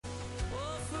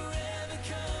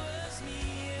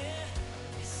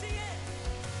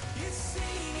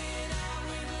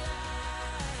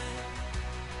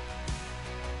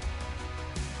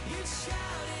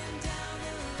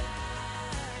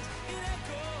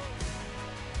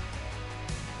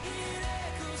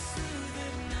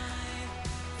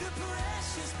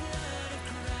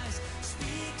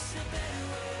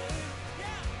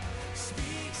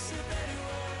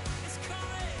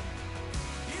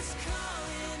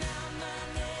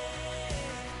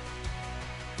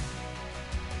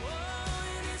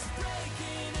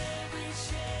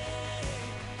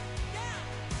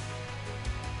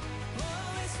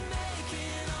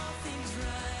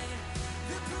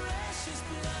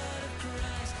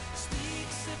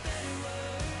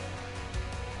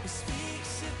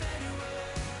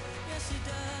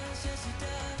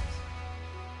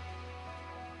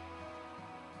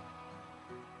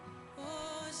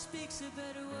speaks a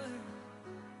better word.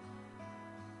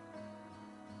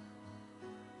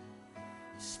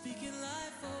 Speaking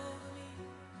life over me.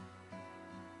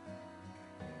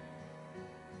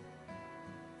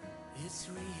 It's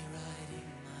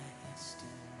rewriting my history.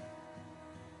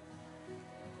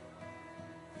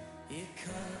 It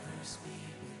covers me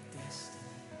with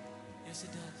destiny. Yes,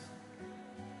 it does.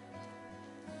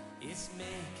 It's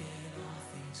making all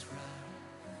things right.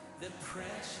 The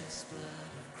precious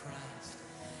blood of Christ.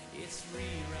 It's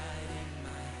rewriting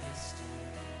my history.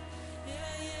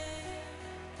 Yeah, yeah.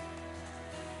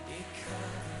 It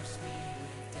covers me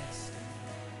with destiny.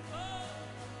 Oh,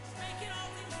 it's making all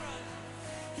things right.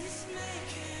 It's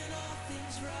making all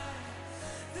things right.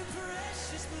 The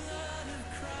precious blood of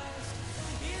Christ.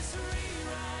 It's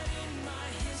rewriting my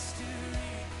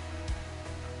history.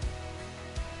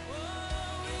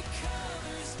 Oh, it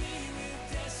covers me with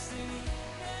destiny.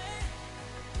 Hey.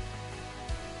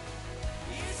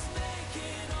 It's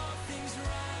making all things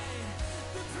right.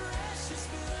 The precious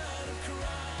blood of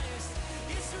Christ.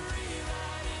 It's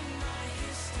rewriting my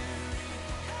history.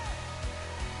 Hey.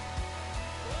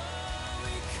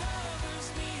 Oh, it covers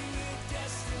me with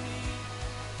destiny.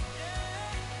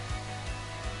 Yeah.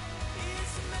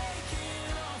 It's making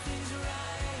all things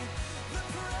right. The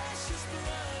precious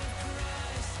blood of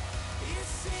Christ.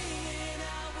 It's singing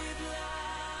out with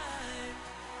life.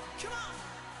 Come on.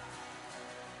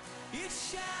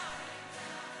 It's shouting.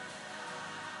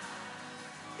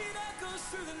 It echoes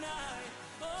through the night.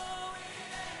 Oh,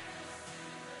 it echoes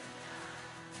through the night.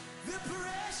 The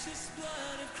precious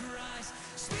blood of Christ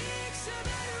speaks a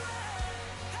better word.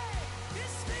 Hey,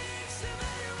 it speaks a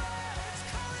better word. It's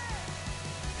calling.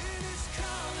 It is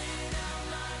calling out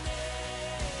my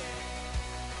name.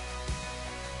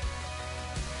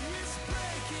 It's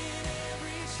breaking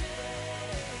every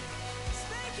chain. It's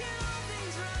making all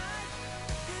things right.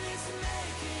 And it's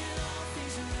making all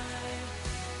things right.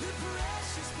 The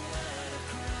precious blood of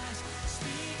Christ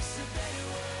speaks a better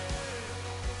word.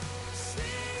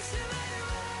 Speaks a better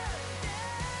word. Yeah.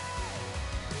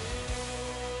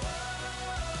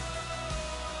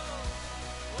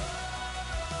 Oh,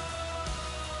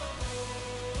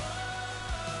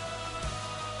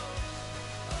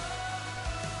 oh,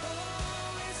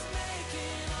 oh, it's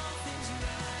making all things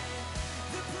right.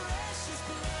 The precious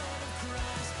blood of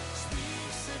Christ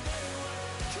speaks a better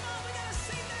word. Come on, we gotta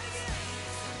sing that again.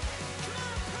 Come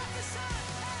on, prophesy.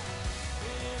 Hey.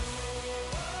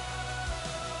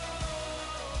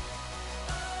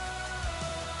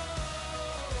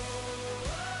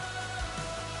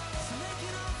 It's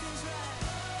making all things right.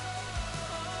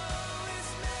 Oh,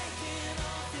 it's making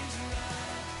all things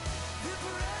right. The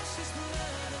precious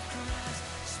blood of Christ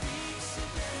speaks a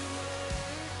better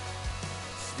word.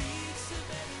 Speaks a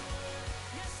better word.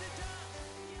 Yes, it does.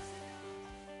 Yes, it does.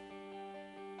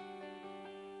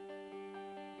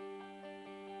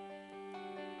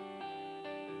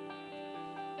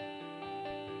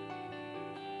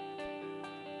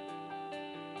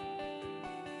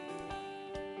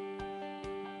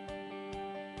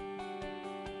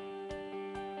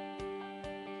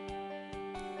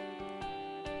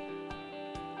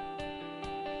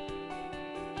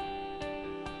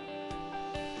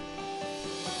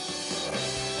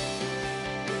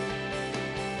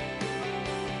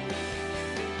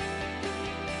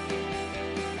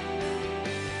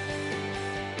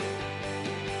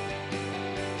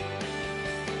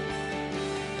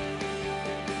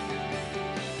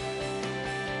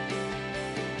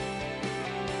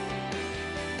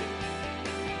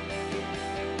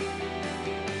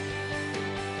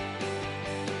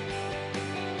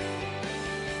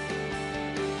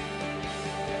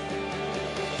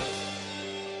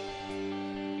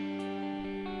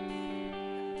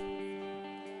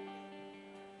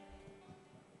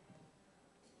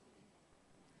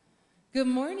 Good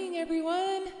morning,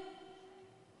 everyone.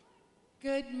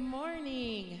 Good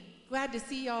morning. Glad to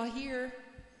see y'all here.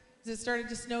 Has it started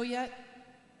to snow yet?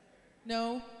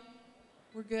 No?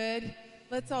 We're good.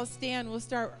 Let's all stand. We'll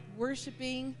start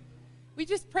worshiping. We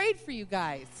just prayed for you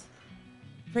guys.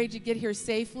 Prayed you'd get here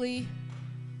safely.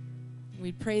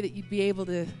 We pray that you'd be able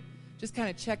to just kind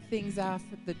of check things off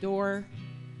at the door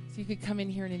so you could come in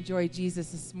here and enjoy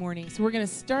Jesus this morning. So we're going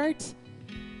to start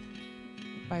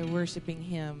by worshiping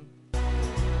him.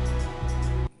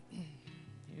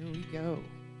 Here we go.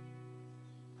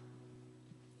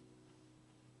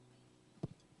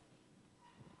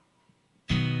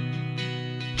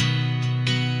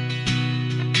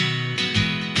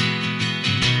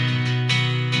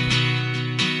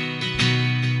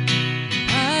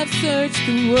 I've searched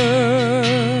the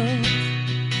world,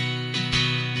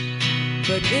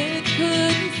 but it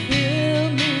couldn't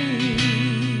fill me.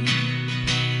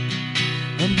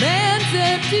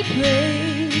 empty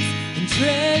place, and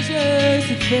treasures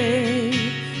of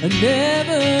faith are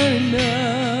never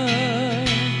enough.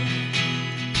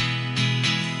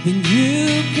 Then you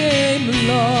came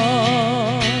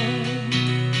along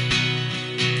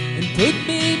and put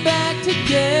me back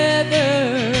together,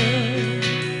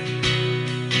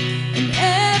 and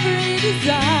every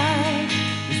desire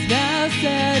is now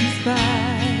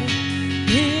satisfied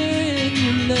here in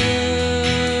your love.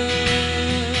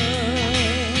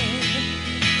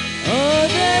 Oh,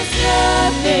 there's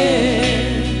nothing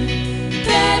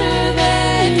better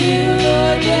than you,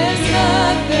 Lord. There's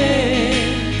nothing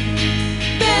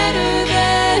better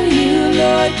than you,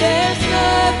 Lord. There's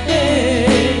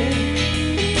nothing,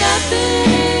 nothing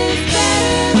is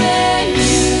better than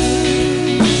you.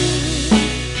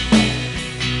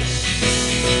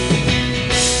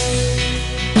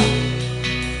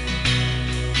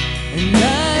 And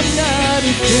I'm not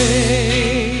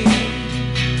afraid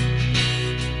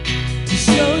to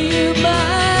show you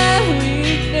my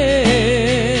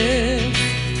weakness,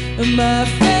 my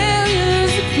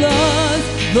failures and flaws.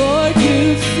 Lord,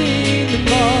 you've seen them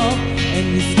all, and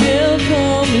you still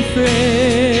call me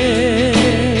friend.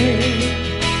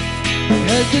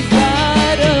 'Cause the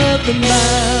God of the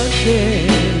mountain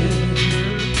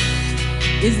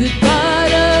is the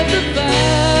God of the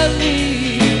valley,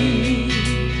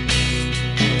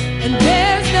 and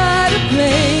there's not a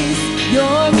place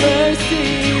your mercy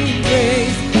and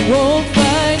grace won't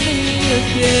find me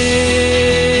again.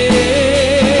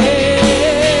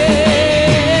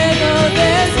 Oh,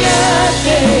 there's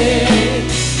nothing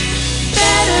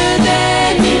better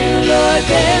than you, Lord.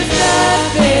 There's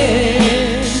nothing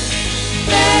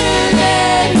better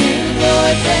than you,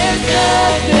 Lord. There's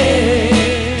nothing,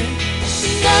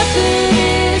 nothing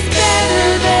is better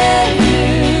than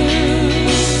you.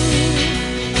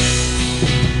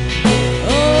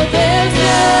 Oh, there's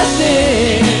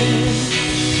nothing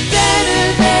better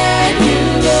than you,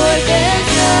 Lord. There's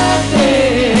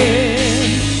nothing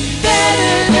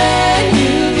better than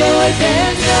you, Lord.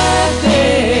 There's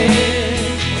nothing,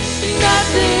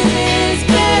 nothing is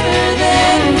better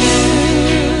than you.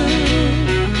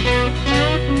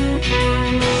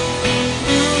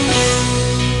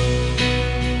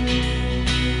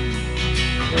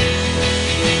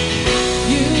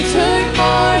 You turn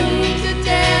mourning to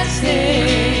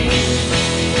dancing.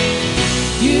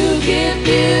 You give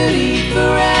beauty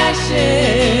for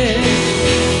ashes.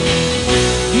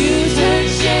 You turn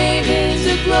shame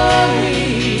into glory.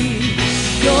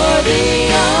 You're the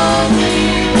only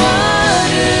one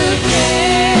who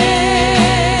can.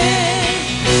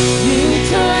 You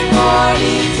turn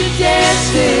mourning to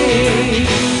dancing.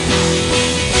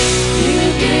 You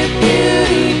give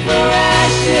beauty for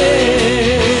ashes.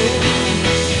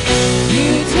 You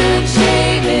turn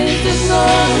shame into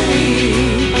glory.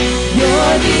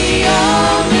 You're the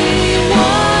only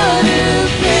one who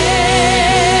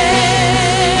can.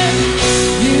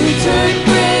 You turn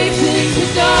graves into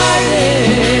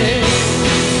gardens.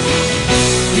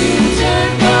 You turn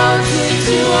bones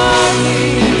into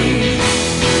armies.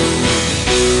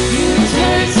 You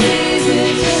turn seas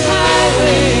into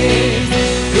highways.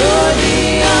 You're the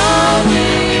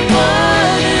only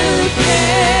one who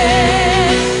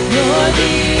can. You're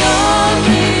the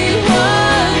only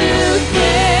one who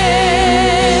can.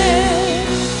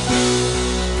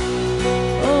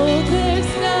 Oh,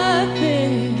 there's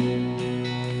nothing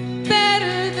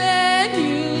better than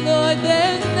you, Lord.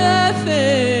 There's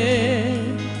nothing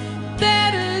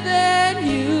better than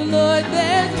you, Lord.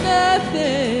 There's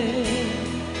nothing,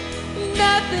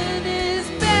 nothing is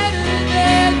better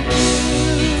than you.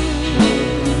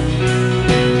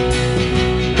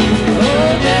 Oh,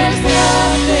 there's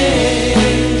nothing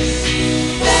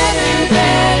better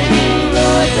than you,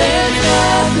 Lord. There's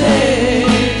nothing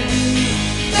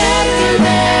better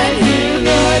than you,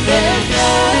 Lord. There's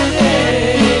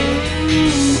nothing,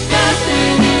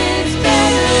 nothing is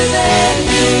better than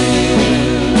you.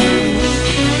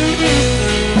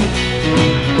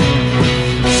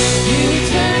 You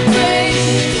turn praise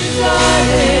into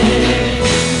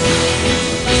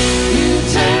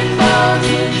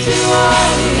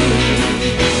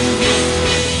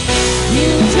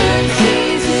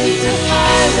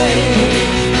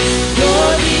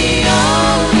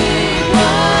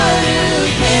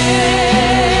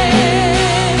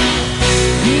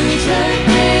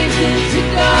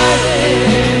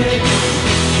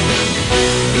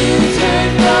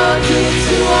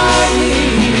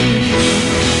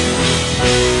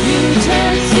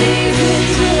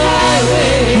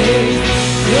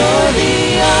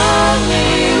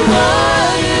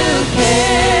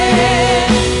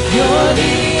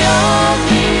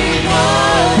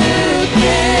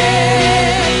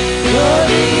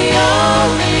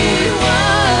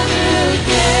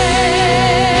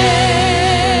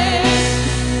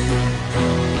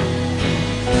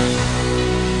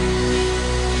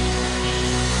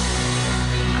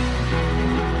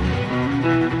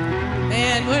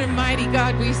Man, what a mighty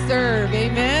God we serve.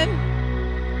 Amen.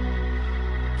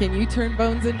 Can you turn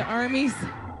bones into armies?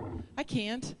 I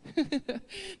can't.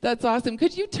 That's awesome.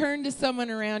 Could you turn to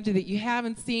someone around you that you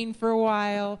haven't seen for a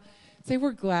while? Say,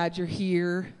 we're glad you're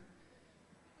here.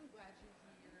 I'm glad you're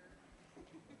here.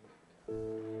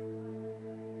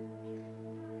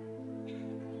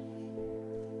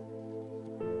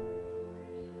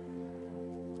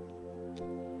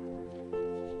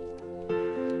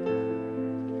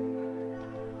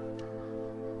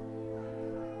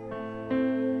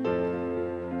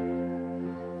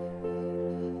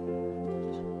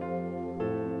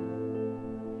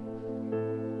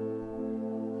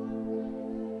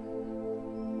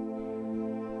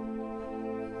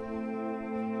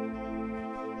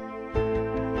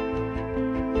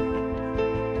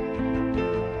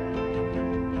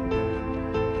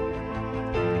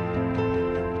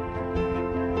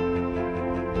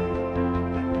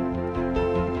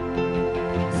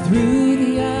 Through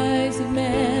the eyes of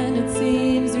man, it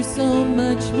seems there's so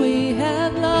much we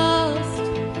have lost.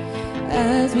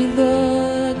 As we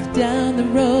look down the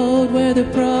road where the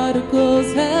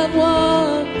prodigals have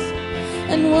walked,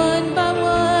 and one by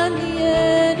one the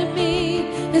enemy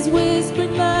has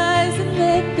whispered lies and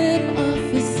let them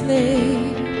off his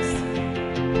slaves.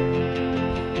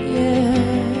 Yeah.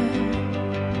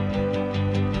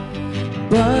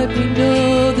 But we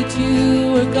know that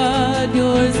you are God,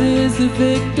 yours is the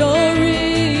victory.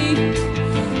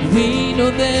 We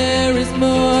know there is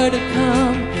more to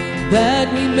come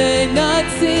that we may not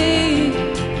see.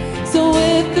 So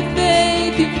with the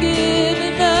faith you've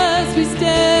given us, we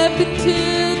step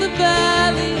into the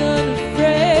valley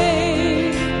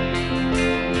unafraid.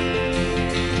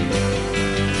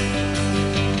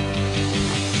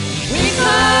 We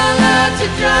call out to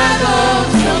dry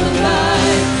bones, come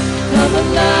alive, come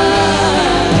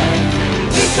alive.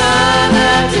 We call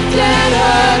out to dead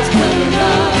hearts, come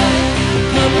alive,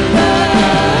 come alive.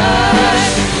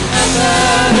 Up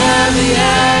out of the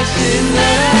ashes,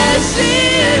 let us see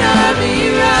an army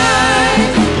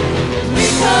rise. We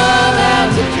call out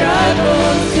to dry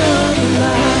bones, come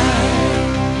alive.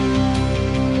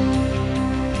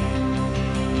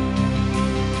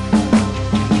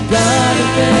 God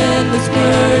of endless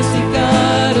mercy,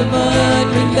 God of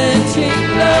unrelenting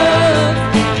love,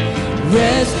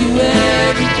 rescue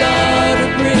every daughter,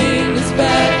 bring us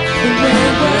back the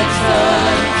wayward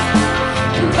sons.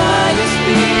 And by your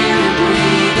spirit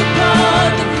breathe upon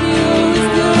the few, it's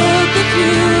good that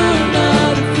you are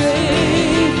not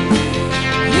afraid.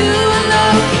 You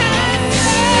alone can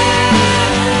save.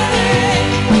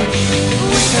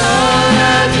 We call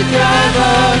out to dry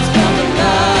bones, come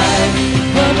alive,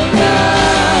 come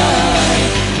alive.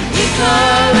 We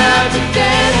call out to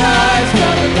dead hearts,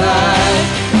 come alive,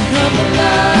 come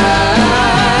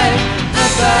alive.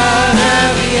 Up out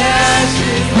of the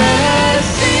ashes, let us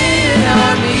see an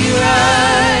army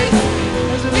rise.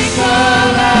 As we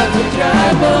call out to dry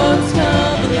bones,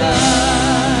 come alive.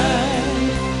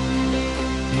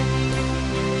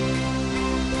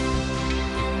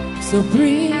 So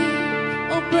breathe,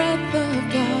 oh breath of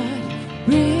God,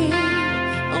 breathe,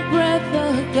 oh breath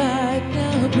of God,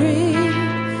 now breathe,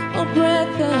 oh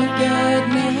breath of God,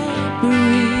 now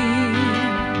breathe.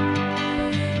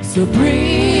 So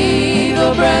breathe,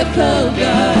 oh breath of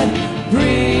God,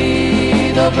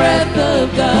 breathe, oh breath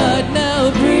of God, now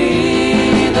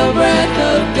breathe, oh breath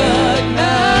of God,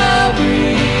 now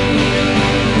breathe.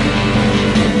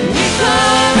 We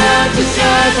call out to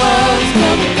dry bones,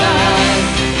 come alive,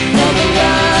 come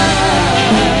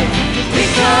alive. We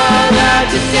call out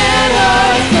to dead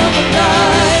hearts, come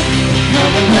alive,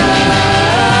 come alive.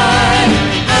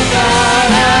 Up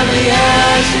out of the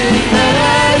ashes, let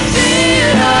us see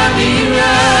an army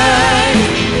rise.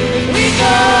 We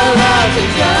call out to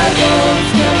dry bones,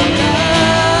 come alive.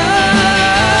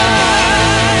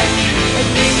 As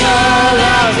we call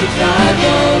out to dry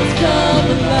bones, come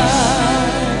alive.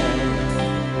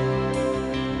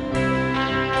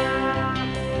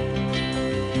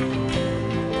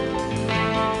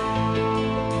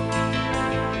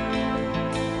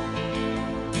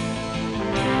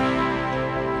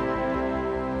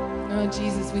 Oh,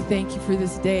 Jesus, we thank you for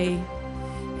this day.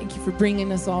 Thank you for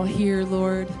bringing us all here,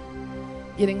 Lord.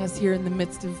 Getting us here in the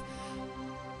midst of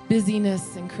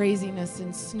busyness and craziness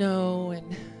and snow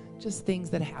and just things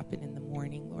that happen in the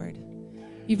morning, Lord.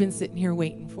 You've been sitting here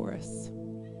waiting for us.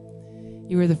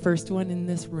 You were the first one in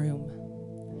this room.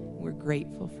 We're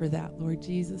grateful for that, Lord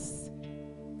Jesus.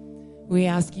 We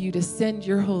ask you to send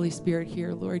your Holy Spirit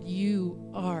here, Lord. You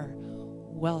are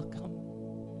welcome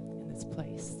in this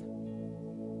place.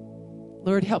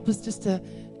 Lord, help us just to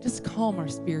calm our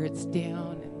spirits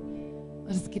down and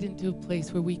Let us get into a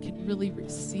place where we can really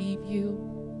receive you.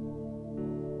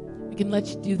 We can let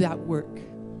you do that work.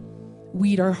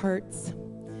 Weed our hearts.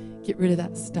 Get rid of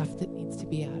that stuff that needs to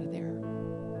be out of there.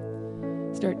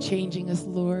 Start changing us,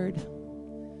 Lord.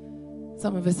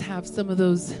 Some of us have some of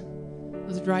those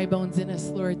dry bones in us,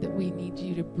 Lord, that we need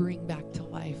you to bring back to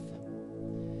life.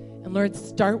 And Lord,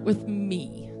 start with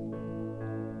me,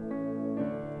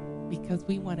 because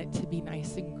we want it to be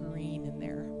nice and green in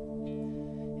there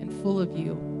and full of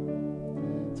you.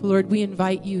 So Lord, we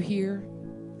invite you here.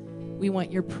 We want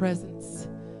your presence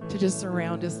to just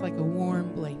surround us like a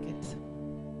warm blanket.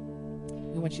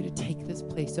 We want you to take this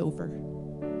place over.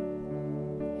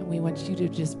 And we want you to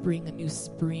just bring a new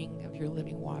spring of your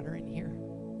living water in here.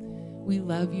 We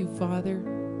love you, Father.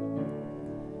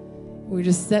 We're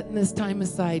just setting this time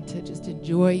aside to just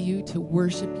enjoy you, to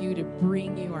worship you, to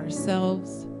bring you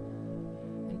ourselves,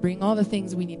 and bring all the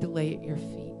things we need to lay at your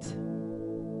feet.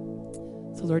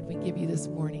 So, Lord, we give you this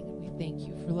morning, and we thank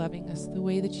you for loving us the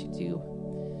way that you do.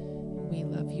 And we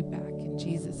love you back in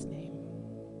Jesus' name.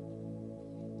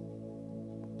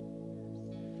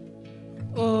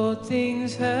 All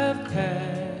things have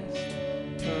passed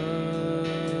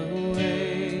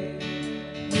away.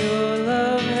 Your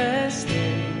love has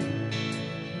stayed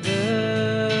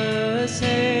the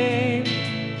same.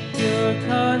 Your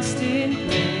constant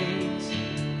grace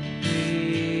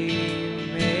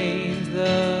remains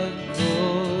the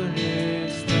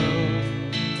cornerstone.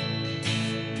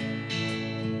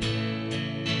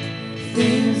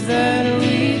 Things that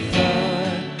we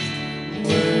thought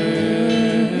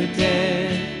were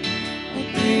dead are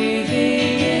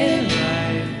breathing in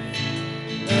life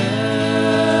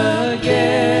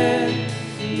again.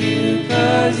 You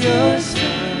cause your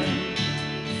sun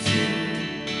to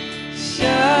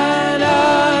shine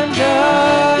on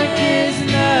darkest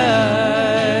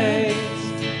nights.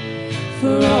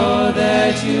 For all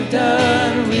that you've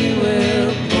done, we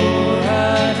will pour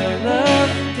out our love.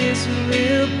 This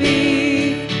will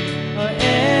be our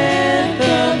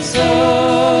anthem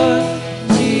song.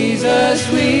 Jesus,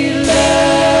 we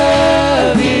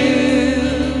love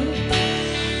you.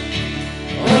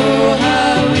 Oh,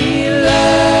 how we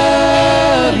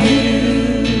love you.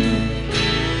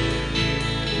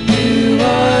 You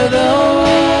are the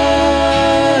one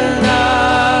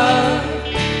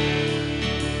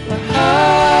our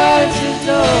hearts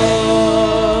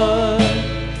adore.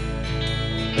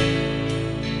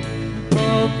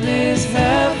 Hopeless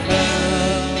have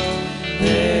found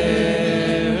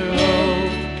their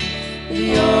hope. The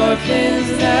orphans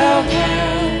thou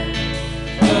hast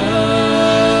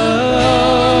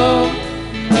home.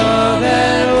 All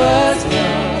that was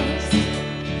lost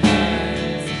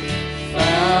has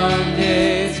found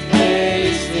its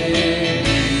place in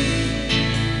you.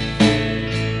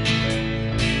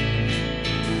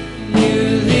 You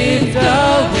lift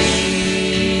our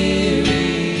weary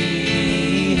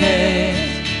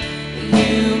hands.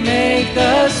 You make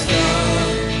the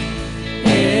strong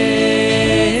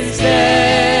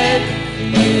instead.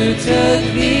 You took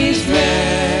these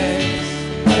rags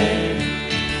and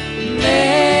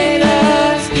made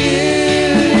us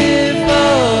beautiful.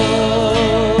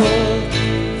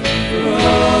 For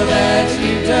all that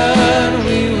you've done,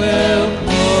 we will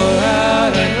pour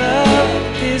out our love.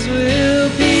 This will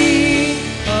be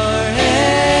our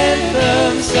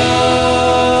anthem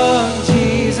song.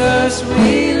 Jesus,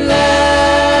 we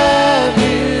love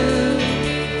you.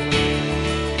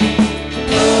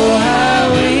 Oh,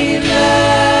 how we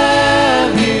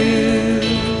love you.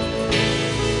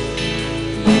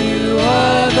 You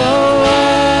are the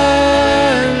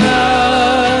one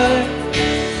our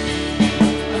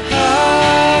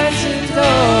hearts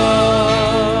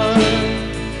adore.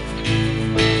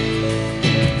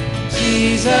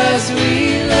 Jesus,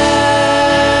 we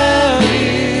love you.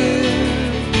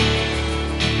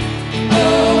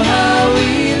 Oh, how we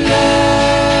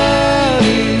love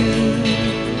you.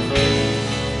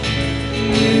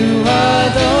 You are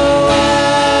the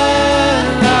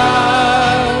one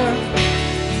our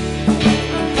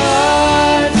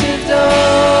hearts adore.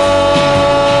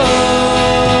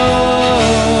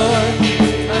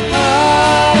 Our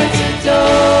hearts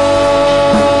adore.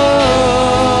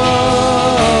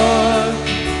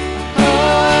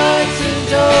 Hearts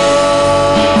adore.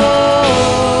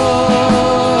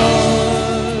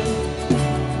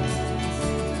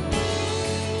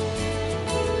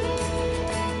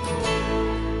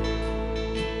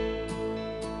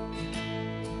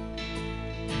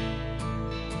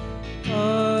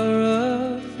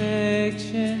 Our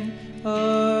affection,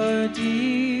 our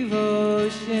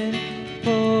devotion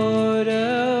poured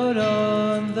out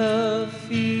on the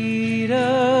feet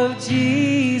of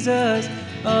Jesus.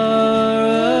 Our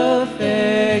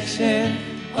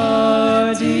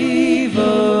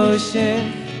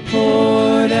devotion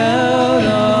poured out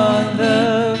on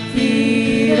the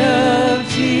feet of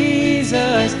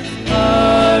Jesus.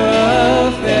 Our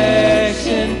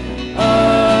affection,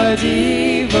 our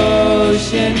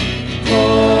devotion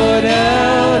poured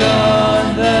out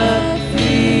on the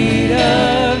feet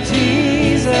of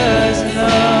Jesus.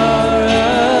 Our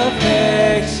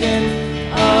affection,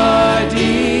 our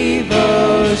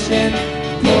devotion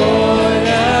poured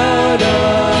out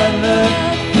on the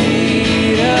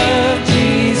feet of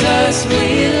Jesus.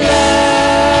 We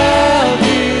love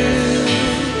you.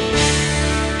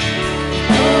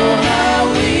 Oh, how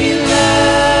we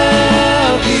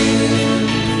love you.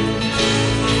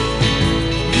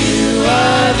 You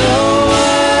are the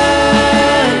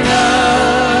one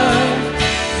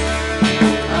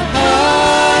our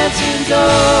hearts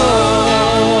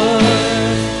adore.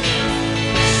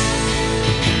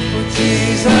 Oh,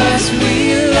 Jesus, we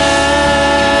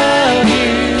love you.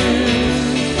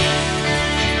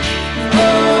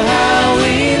 Oh, how we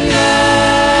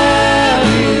love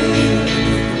you.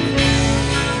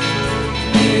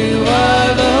 You are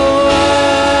the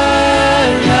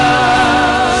one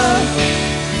our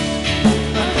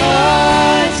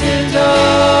hearts adore.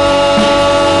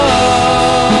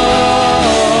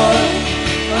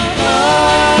 Our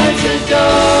hearts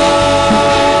adore.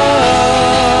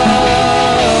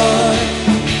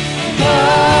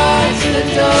 Hearts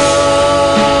adore.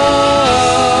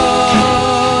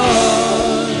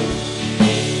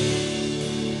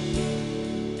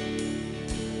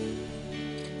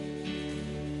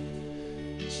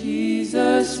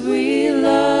 Jesus, we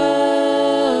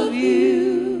love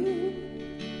you.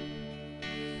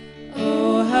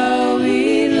 Oh, how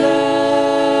we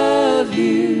love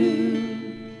you.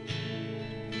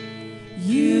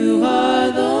 You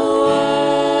are the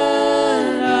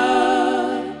one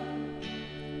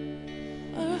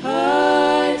our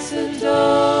hearts adore.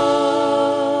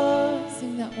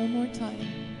 Sing that one more time.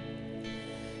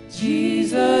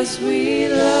 Jesus, we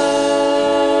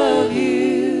love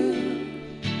you.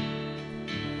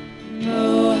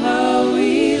 Oh, how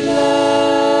we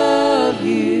love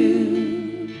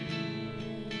you.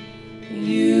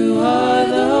 You are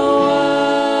the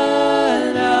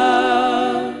one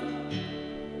our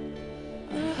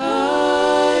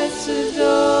hearts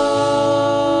adore.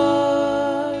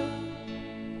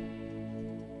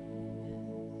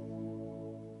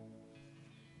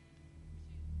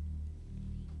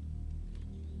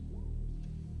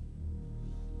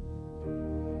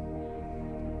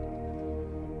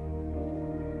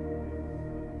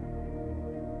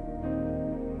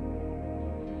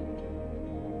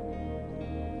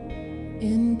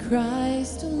 In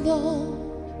Christ alone,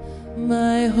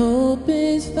 my hope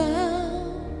is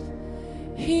found.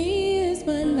 He is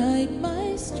my light,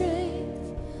 my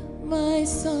strength, my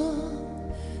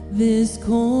song. This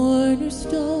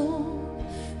cornerstone,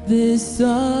 this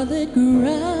solid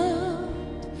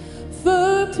ground,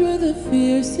 firm through the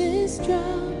fiercest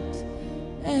drought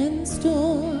and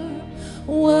storm.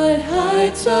 What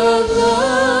heights of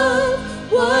love,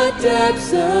 what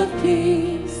depths of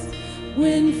peace.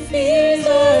 When fears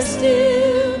are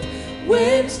stilled,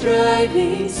 when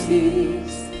striving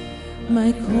cease,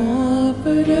 my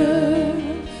comforter,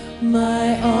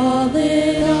 my all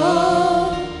in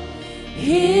all,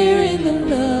 here in the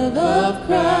love of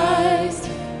Christ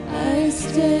I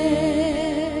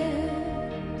stand.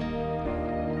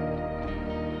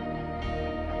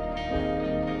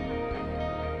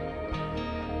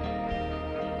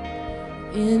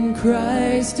 In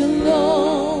Christ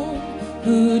alone,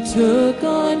 who took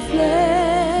on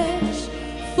flesh,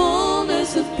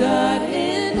 fullness of God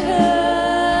in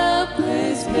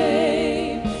helpless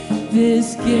babe,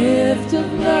 this gift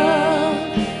of love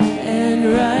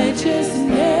and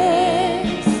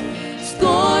righteousness,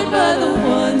 scorned by the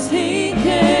ones he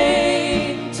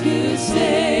came to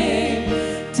save,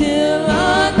 till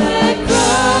on that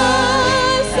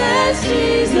cross as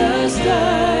Jesus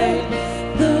died,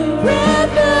 the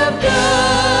wrath of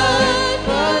God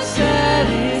was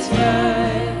satisfied.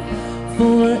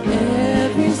 For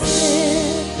every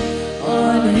sin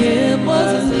on him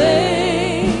was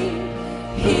laid,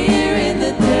 here in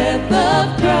the death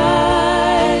of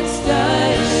Christ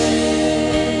I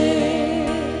live.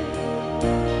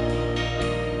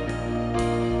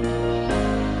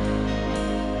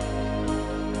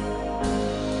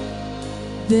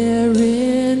 There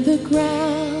in the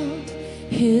ground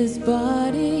his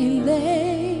body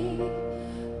lay,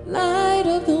 light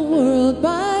of the world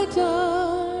by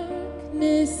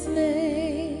darkness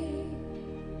slain.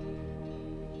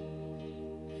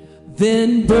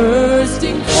 Then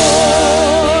bursting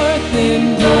forth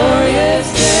in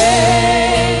glorious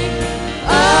day,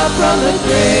 up from the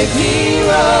grave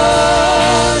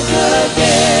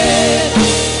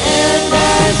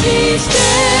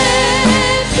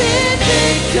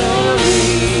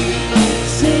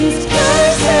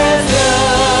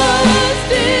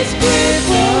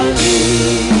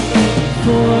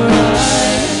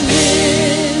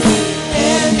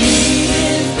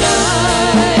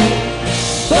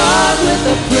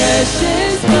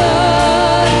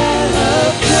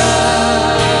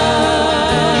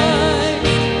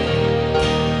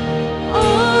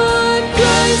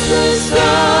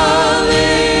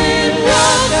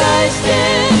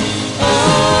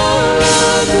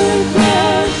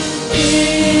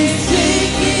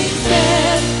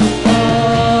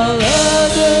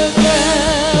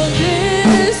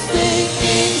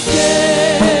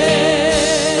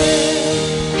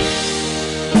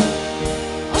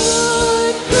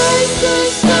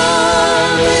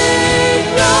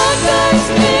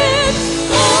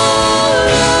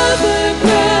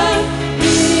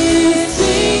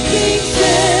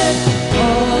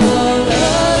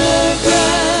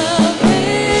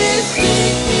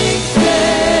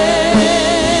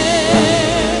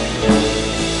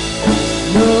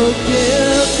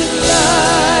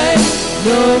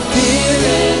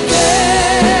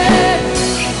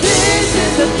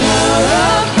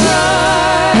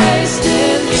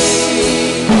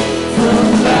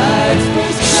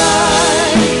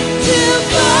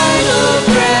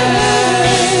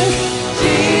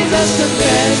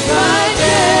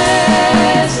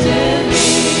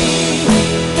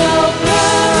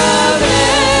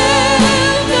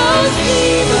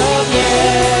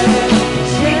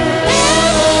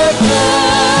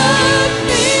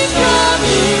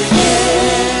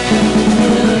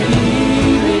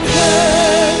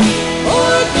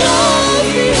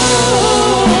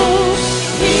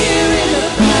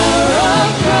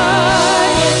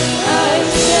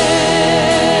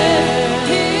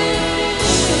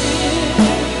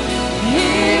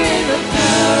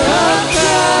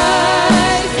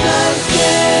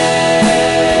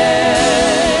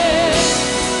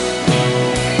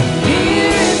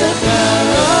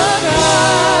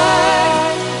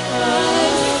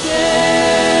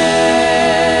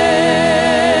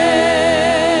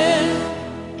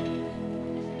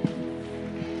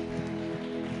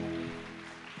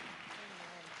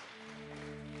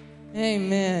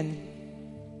Amen.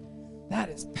 That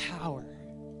is power.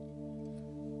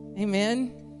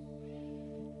 Amen.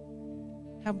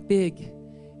 How big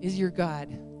is your God?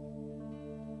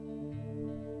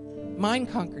 Mine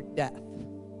conquered death.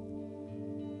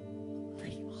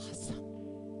 Pretty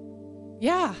awesome.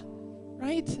 Yeah,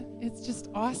 right? It's just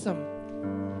awesome.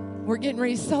 We're getting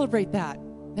ready to celebrate that.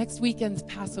 Next weekend's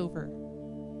Passover.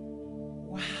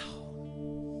 Wow.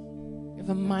 We have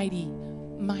a mighty,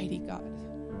 mighty God.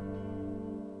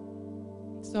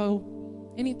 So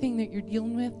anything that you're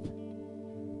dealing with,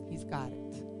 He's got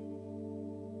it.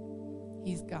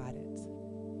 He's got it.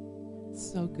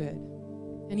 It's so good.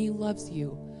 And He loves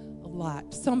you a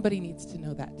lot. Somebody needs to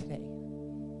know that today.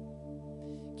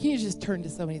 Can you just turn to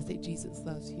somebody and say, Jesus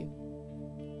loves you?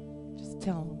 Just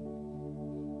tell them.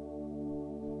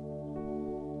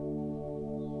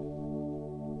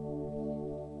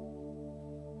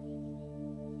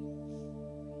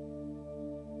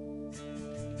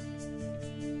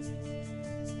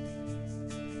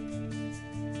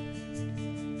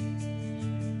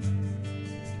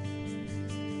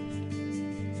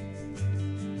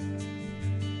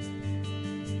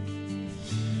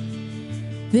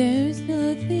 There's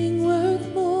nothing worth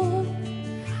more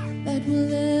that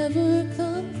will ever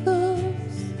come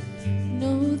close.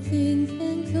 Nothing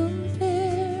can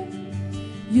compare.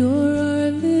 You're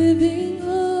our living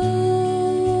hope.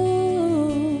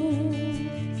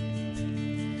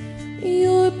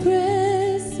 Your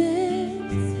presence,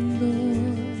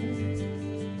 Lord.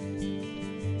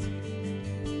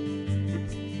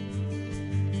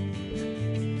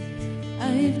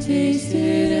 I've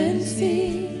tasted and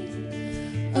seen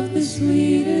of the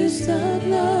sweetest of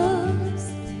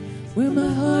loves, where my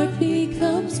heart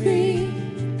becomes free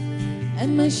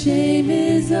and my shame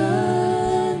is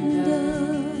undone.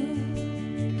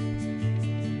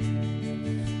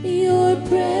 Your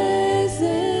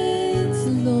presence,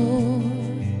 Lord.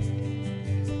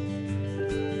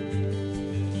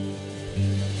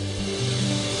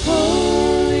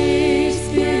 Holy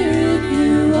Spirit,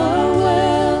 you are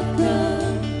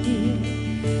welcome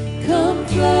here. Come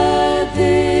flood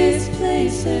this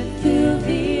place and fill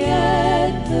the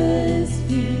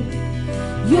atmosphere.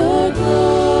 Your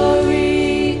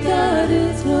glory, God,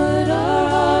 is what our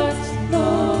hearts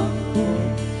long for.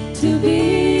 To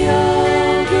be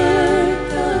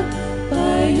overcome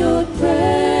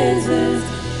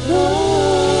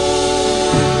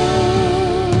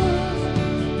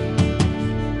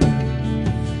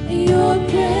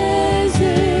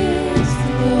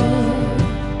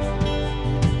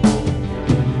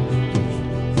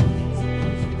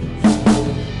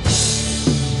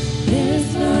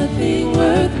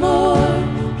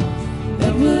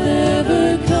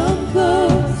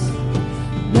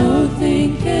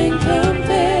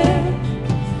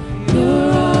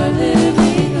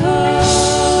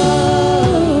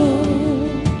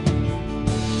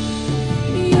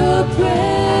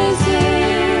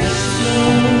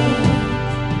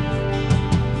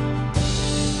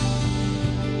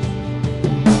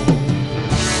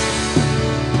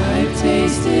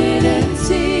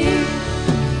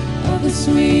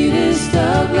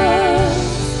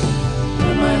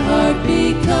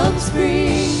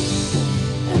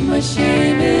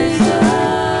shame is undone.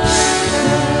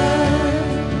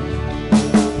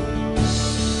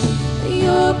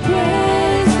 Your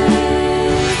presence,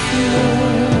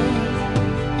 Lord.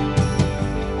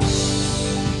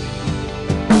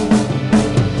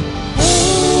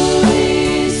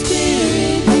 Holy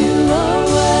Spirit, you are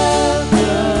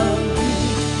welcome.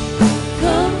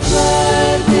 Come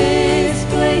flood this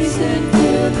place and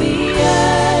fill the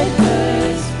atmosphere.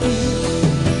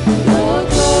 Your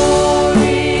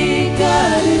glory,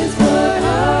 God, is what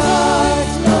our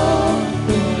hearts long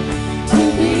for. To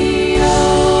be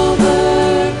overcome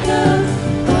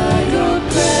by your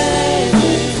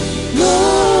presence, Lord.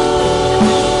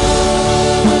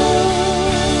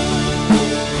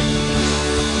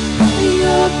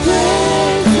 Your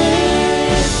presence,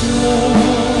 Lord.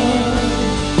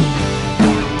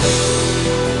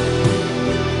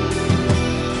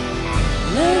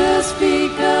 Let us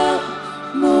become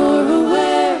more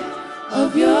aware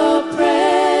of your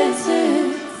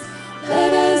presence.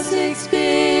 Let us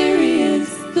experience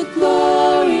the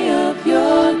glory of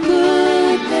your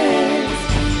goodness.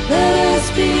 Let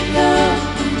us become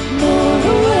more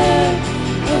aware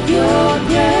of your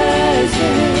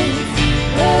presence.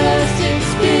 Let us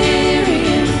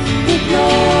experience the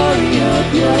glory of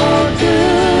your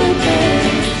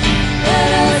goodness.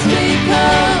 Let us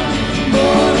become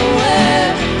more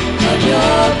aware of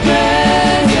your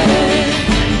presence.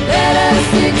 Let us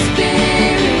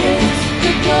experience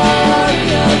the glory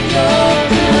of your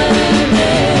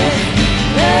goodness.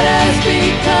 Let us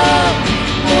become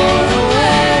more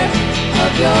aware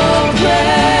of your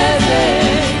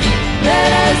presence.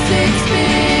 Let us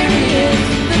experience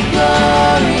the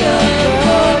glory of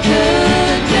your goodness.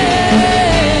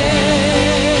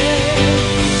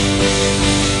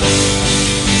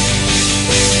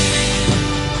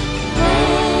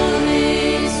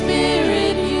 Holy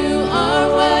Spirit, you are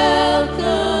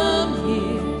welcome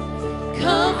here.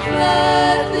 Come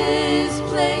flood this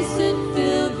place and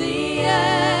fill the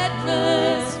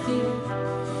atmosphere.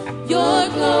 Your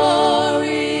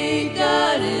glory,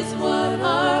 God, is what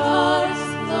our hearts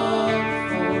long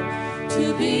for. To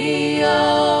be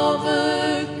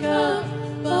overcome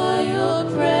by your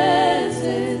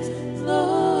presence,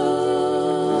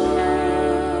 Lord.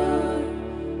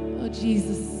 Oh,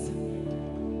 Jesus.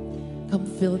 Come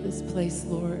fill this place,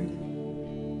 Lord.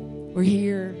 We're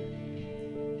here.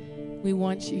 We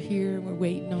want you here. We're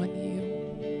waiting on you.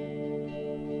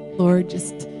 Lord,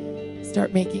 just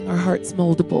start making our hearts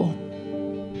moldable.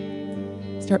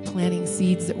 Start planting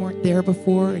seeds that weren't there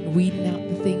before and weeding out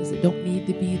the things that don't need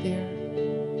to be there.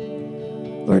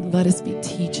 Lord, let us be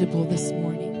teachable this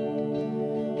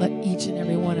morning. Let each and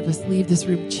every one of us leave this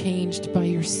room changed by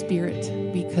your Spirit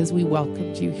because we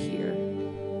welcomed you here.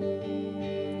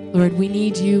 Lord, we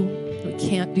need you. We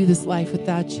can't do this life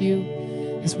without you.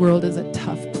 This world is a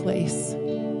tough place,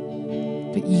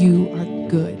 but you are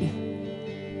good.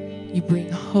 You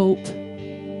bring hope.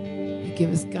 You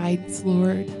give us guidance,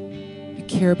 Lord. You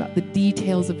care about the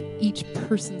details of each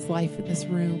person's life in this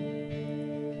room.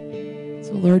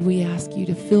 So, Lord, we ask you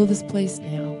to fill this place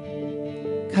now.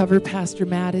 Cover Pastor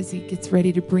Matt as he gets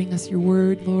ready to bring us your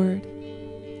word, Lord.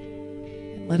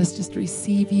 And let us just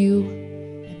receive you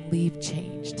and leave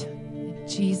changed. In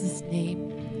Jesus'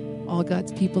 name, all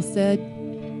God's people said,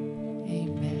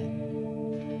 amen.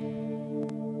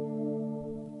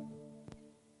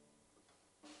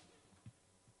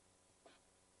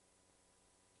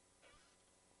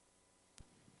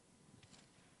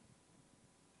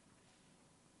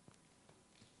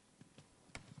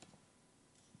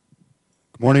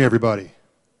 Good morning, everybody.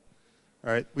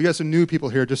 All right, we got some new people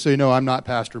here. Just so you know, I'm not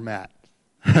Pastor Matt.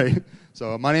 Right?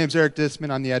 So my name's Eric Disman.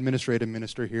 I'm the administrative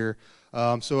minister here.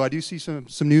 So I do see some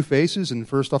new faces, and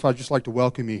first off, I'd just like to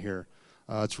welcome you here.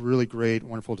 It's really great,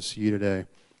 wonderful to see you today.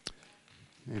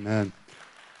 Amen.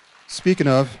 Speaking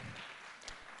of,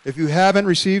 if you haven't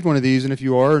received one of these, and if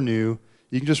you are new,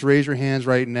 you can just raise your hands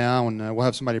right now, and we'll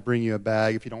have somebody bring you a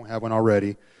bag if you don't have one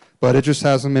already. But it just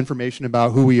has some information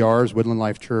about who we are as Woodland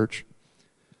Life Church.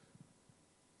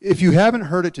 If you haven't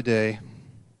heard it today,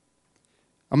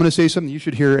 I'm going to say something you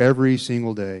should hear every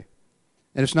single day.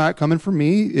 And it's not coming from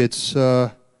me. It's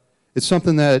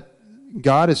something that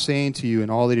God is saying to you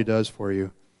in all that he does for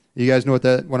you. You guys know what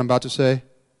I'm about to say?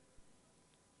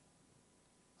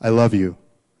 I love you,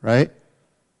 right?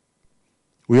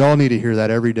 We all need to hear that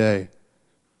every day.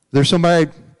 There's somebody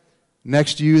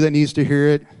next to you that needs to hear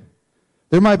it.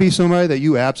 There might be somebody that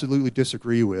you absolutely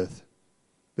disagree with.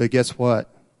 But guess what?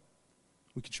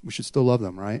 We should still love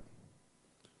them, right?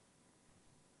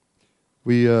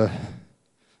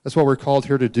 That's what we're called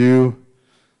here to do.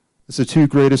 It's the two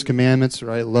greatest commandments,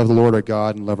 right? Love the Lord our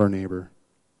God and love our neighbor.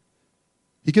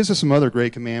 he gives us some other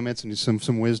great commandments and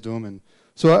some wisdom. And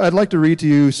so I'd like to read to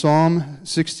you Psalm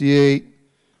 68,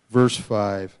 verse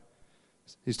 5.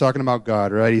 He's talking about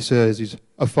God, right? He says, he's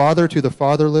a father to the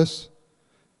fatherless,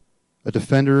 a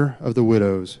defender of the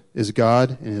widows, is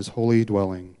God in his holy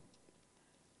dwelling.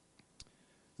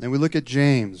 Then we look at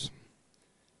James.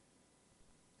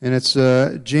 And it's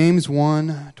James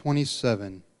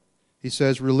 1:27. He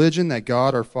says, religion that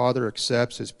God our Father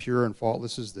accepts as pure and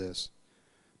faultless is this,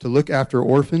 to look after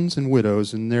orphans and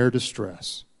widows in their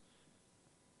distress.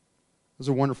 Those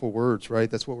are wonderful words, right?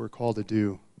 That's what we're called to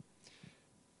do.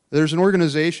 There's an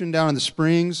organization down in the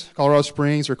Springs, Colorado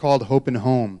Springs. They're called Hope and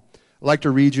Home. I'd like to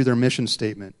read you their mission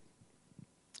statement.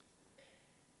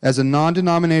 As a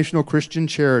non-denominational Christian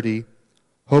charity,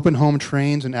 Hope and Home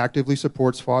trains and actively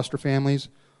supports foster families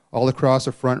all across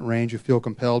the Front Range who feel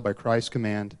compelled by Christ's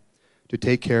command to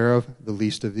take care of the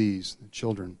least of these, the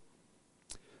children.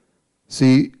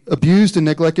 See, abused and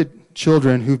neglected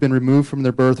children who've been removed from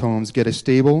their birth homes get a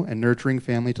stable and nurturing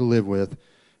family to live with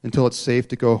until it's safe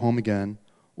to go home again,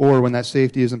 or when that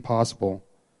safety isn't possible,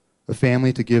 a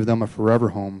family to give them a forever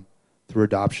home through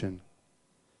adoption.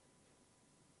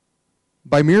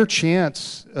 By mere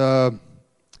chance, a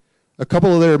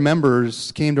couple of their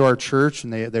members came to our church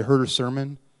and they heard a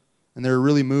sermon and they were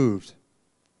really moved.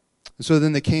 And so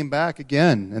then they came back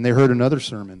again and they heard another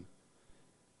sermon.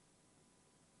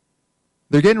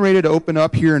 They're getting ready to open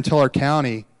up here in Teller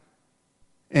County,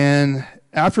 and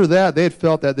after that they had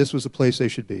felt that this was the place they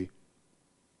should be.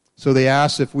 So they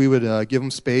asked if we would give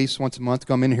them space once a month to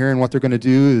come in here, and what they're going to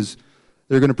do is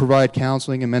they're going to provide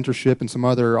counseling and mentorship and some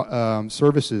other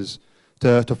services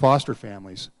to foster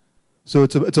families. So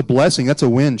it's a blessing. That's a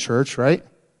win, church, right?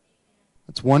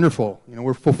 That's wonderful. You know,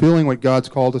 we're fulfilling what God's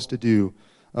called us to do.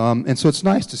 And so it's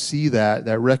nice to see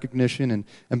that recognition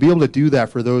and be able to do that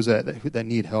for those that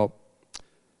need help.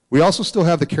 We also still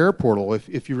have the care portal.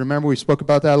 If you remember, we spoke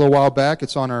about that a little while back.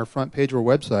 It's on our front page of our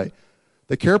website.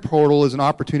 The care portal is an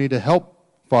opportunity to help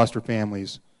foster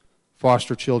families,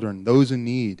 foster children, those in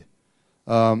need.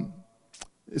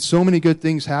 So many good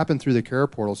things happen through the care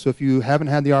portal. So if you haven't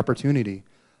had the opportunity,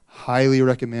 highly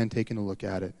recommend taking a look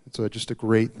at it. It's just a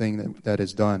great thing that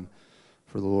is done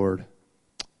for the Lord.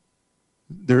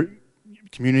 Their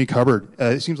community cupboard.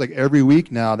 It seems like every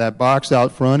week now that box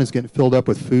out front is getting filled up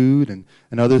with food and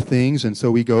other things. And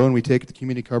so we go and we take it to the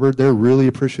community cupboard. They're really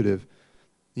appreciative.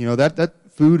 You know,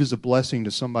 that food is a blessing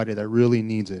to somebody that really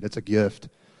needs it. It's a gift.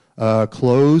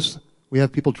 Clothes. We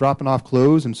have people dropping off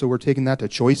clothes, and so we're taking that to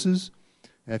Choices.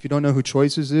 And if you don't know who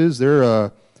Choices is, they're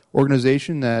an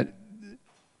organization that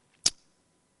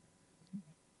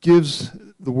gives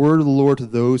the word of the Lord to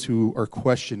those who are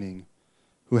questioning,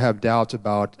 who have doubts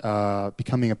about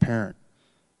becoming a parent.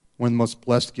 One of the most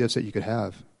blessed gifts that you could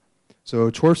have. So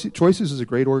Choices is a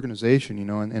great organization, you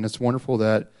know, and it's wonderful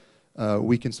that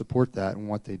we can support that and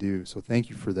what they do. So thank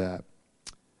you for that.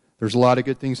 There's a lot of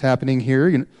good things happening here.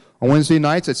 You know, on Wednesday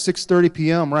nights at 6:30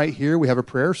 p.m. right here, we have a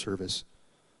prayer service.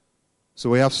 So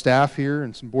we have staff here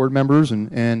and some board members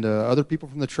and other people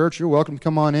from the church. You're welcome to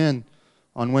come on in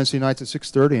on Wednesday nights at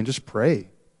 6:30 and just pray.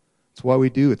 It's what we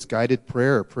do. It's guided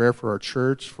prayer for our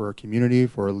church, for our community,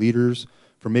 for our leaders,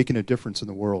 for making a difference in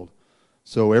the world.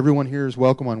 So everyone here is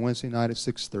welcome on Wednesday night at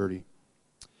 6:30.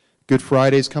 Good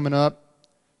Friday's coming up.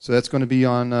 So that's going to be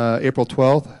on April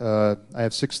 12th. I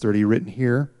have 6:30 written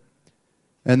here.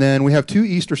 And then we have 2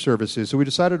 Easter services. So we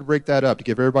decided to break that up to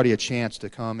give everybody a chance to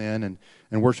come in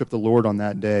and worship the Lord on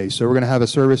that day. So we're going to have a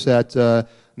service at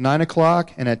 9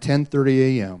 o'clock and at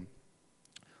 10:30 a.m.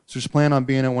 So just plan on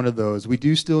being at one of those. We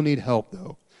do still need help,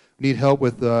 though. We need help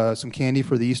with some candy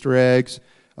for the Easter eggs,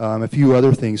 a few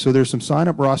other things. So there's some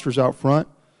sign-up rosters out front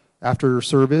after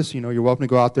service. You know, you're welcome to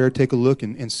go out there, take a look,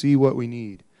 and see what we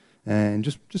need. And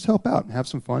just help out and have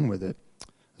some fun with it.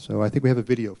 So I think we have a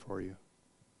video for you.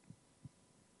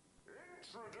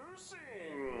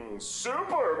 Introducing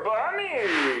Super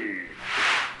Bunny!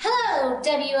 Hello,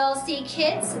 WLC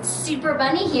kids. It's Super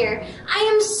Bunny here. I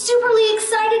am superly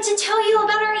excited to tell you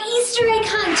about our Easter egg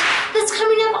hunt that's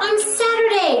coming up on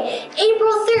Saturday,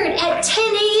 April 3rd at 10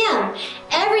 a.m.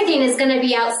 Everything is going to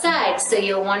be outside, so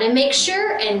you'll want to make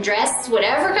sure and dress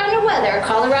whatever kind of weather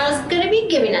Colorado's going to be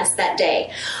giving us that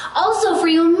day. Also, for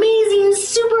you amazing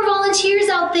super volunteers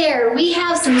out there, we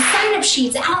have some sign-up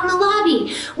sheets out in the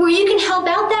lobby where you can help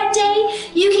out that day.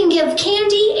 You can give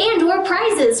candy and or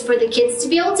prizes for the kids to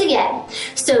be able to get.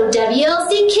 So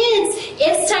WLC kids,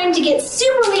 it's time to get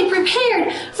superly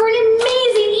prepared for an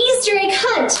amazing Easter egg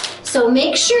hunt. So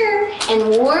make sure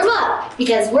and warm up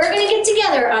because we're going to get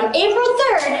together on April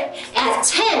 3rd at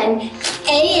 10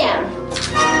 a.m.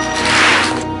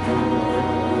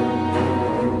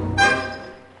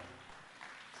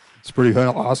 It's pretty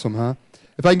awesome, huh?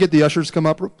 If I can get the ushers to come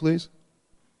up, please.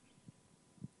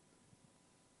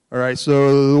 All right,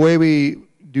 so the way we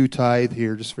do tithe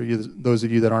here, just for you, those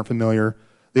of you that aren't familiar,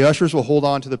 the ushers will hold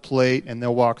on to the plate and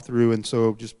they'll walk through, and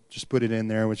so just put it in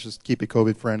there, which is keep it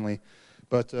COVID friendly.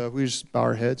 But we just bow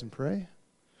our heads and pray.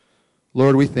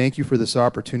 Lord, we thank you for this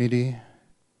opportunity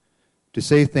to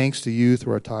say thanks to you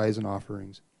through our tithes and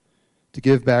offerings, to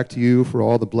give back to you for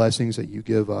all the blessings that you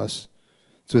give us,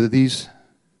 so that these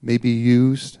may be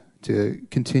used to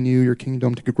continue your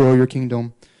kingdom, to grow your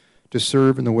kingdom, to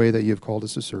serve in the way that you have called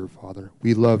us to serve, Father.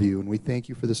 We love you, and we thank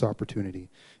you for this opportunity.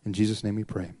 In Jesus' name we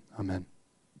pray. Amen.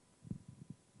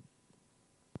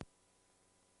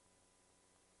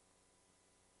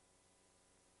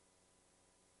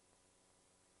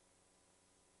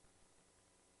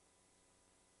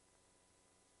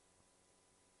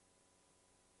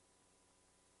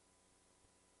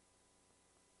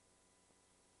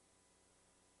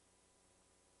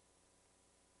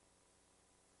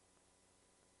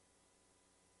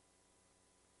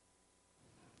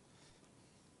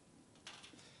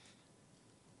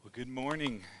 Good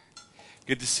morning.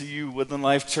 Good to see you, Woodland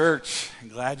Life Church. I'm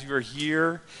glad you are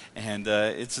here, and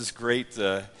it's just great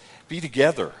to be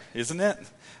together, isn't it?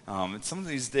 And some of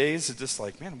these days, it's just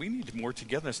like, man, we need more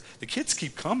togetherness. The kids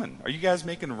keep coming. Are you guys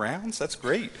making rounds? That's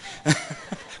great.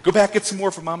 Go back, get some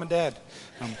more for Mom and Dad.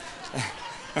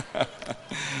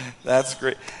 That's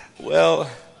great. Well,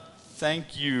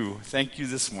 thank you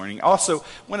this morning. Also,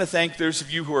 want to thank those of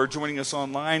you who are joining us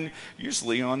online.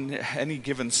 Usually on any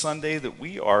given Sunday that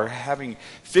we are having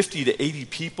 50 to 80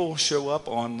 people show up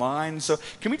online. So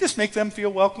can we just make them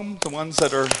feel welcome, the ones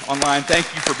that are online? Thank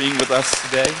you for being with us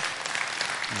today.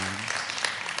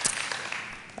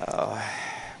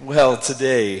 Well,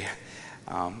 today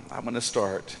I'm going to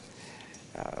start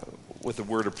with a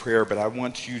word of prayer, but I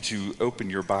want you to open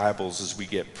your Bibles as we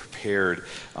get prepared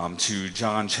to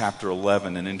John chapter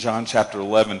 11. And in John chapter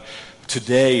 11,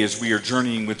 today as we are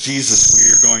journeying with Jesus,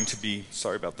 we are going to be,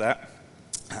 sorry about that.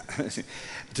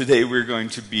 Today we're going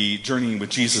to be journeying with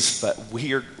Jesus, but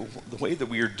the way that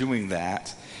we are doing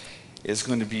that is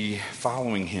going to be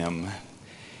following him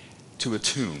to a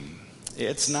tomb.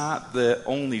 It's not the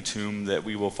only tomb that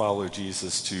we will follow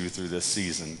Jesus to through this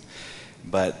season,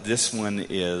 but this one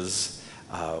is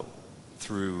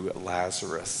through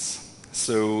Lazarus.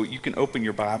 So you can open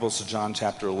your Bibles to John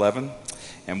chapter 11,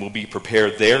 and we'll be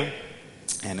prepared there.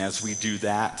 And as we do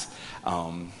that,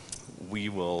 we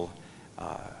will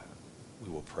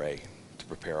pray to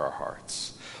prepare our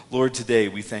hearts. Lord, today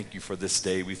we thank you for this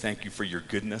day. We thank you for your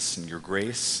goodness and your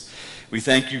grace. We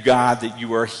thank you, God, that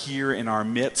you are here in our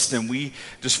midst, and we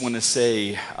just want to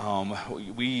say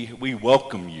we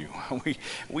welcome you.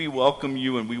 We welcome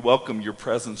you, and we welcome your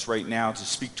presence right now to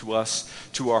speak to us,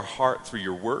 to our heart through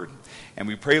your word. And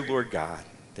we pray, Lord God,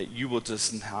 that you will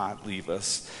just not leave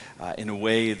us in a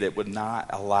way that would not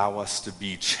allow us to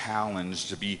be challenged,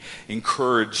 to be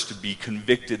encouraged, to be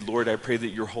convicted. Lord, I pray that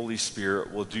your Holy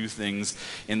Spirit will do things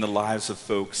in the lives of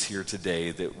folks here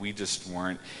today that we just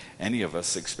weren't, any of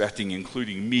us, expecting,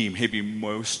 including me, maybe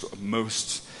most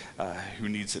who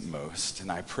needs it most.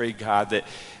 And I pray, God, that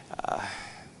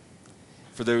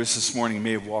for those this morning who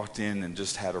may have walked in and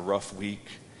just had a rough week,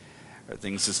 or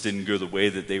things just didn't go the way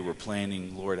that they were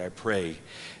planning, Lord, I pray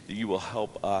that you will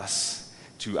help us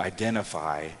to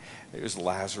identify there's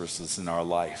Lazarus in our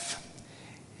life.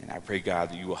 And I pray, God,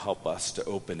 that you will help us to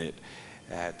open it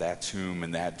at that tomb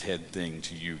and that dead thing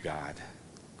to you, God.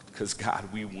 Because,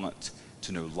 God, we want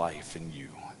to know life in you.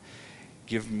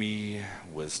 Give me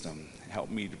wisdom. Help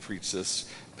me to preach this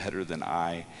better than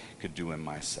I could do in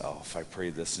myself. I pray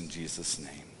this in Jesus' name.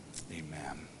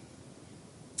 Amen.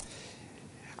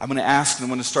 I'm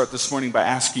going to start this morning by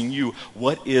asking you,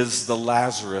 what is the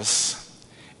Lazarus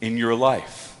in your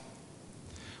life?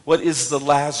 What is the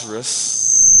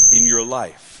Lazarus in your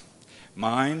life?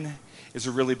 Mine is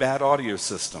a really bad audio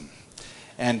system.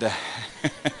 And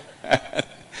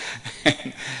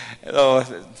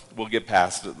we'll get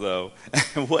past it, though.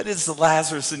 What is the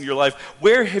Lazarus in your life?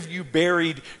 Where have you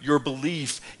buried your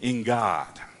belief in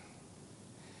God?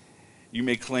 You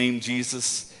may claim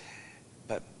Jesus,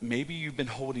 but maybe you've been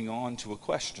holding on to a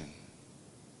question.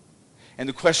 And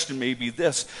the question may be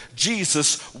this: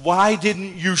 Jesus, why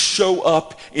didn't you show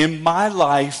up in my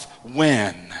life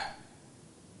when?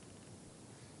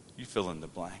 You fill in the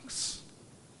blanks.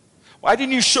 Why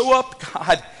didn't you show up,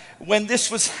 God, when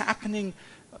this was happening?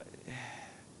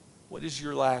 What is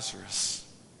your Lazarus,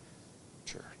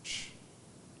 church?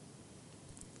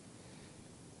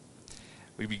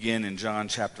 We begin in John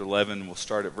chapter 11. We'll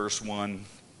start at verse 1.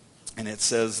 And it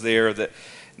says there that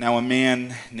now a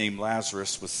man named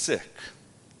Lazarus was sick.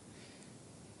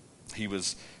 He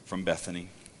was from Bethany,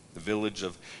 the village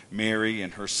of Mary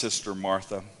and her sister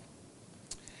Martha.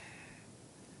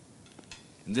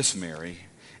 And this Mary,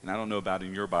 and I don't know about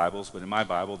in your Bibles, but in my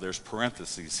Bible there's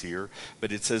parentheses here,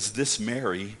 but it says this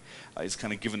Mary is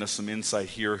kind of giving us some insight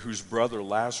here, whose brother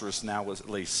Lazarus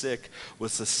lay sick,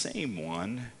 was the same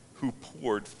one who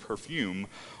poured perfume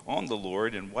on the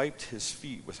Lord and wiped his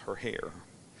feet with her hair.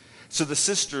 So the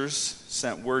sisters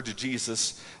sent word to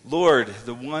Jesus, "Lord,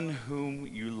 the one whom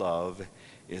you love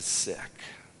is sick."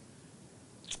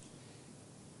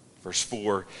 Verse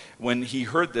 4, when he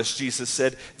heard this, Jesus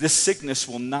said, "This sickness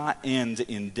will not end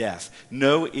in death.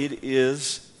 No, it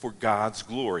is for God's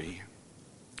glory,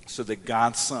 so that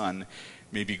God's Son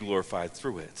may be glorified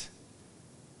through it."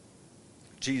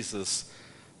 Jesus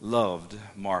loved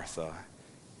Martha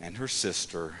and her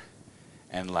sister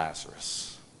and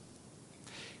Lazarus.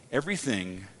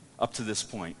 Everything up to this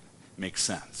point makes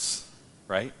sense,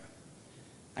 right?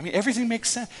 I mean, everything makes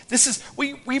sense.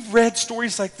 We've read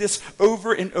stories like this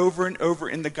over and over and over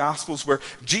in the Gospels where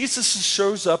Jesus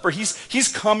shows up, or he's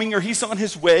coming, or he's on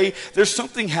his way. There's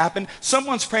something happened.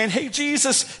 Someone's praying, hey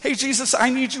Jesus, I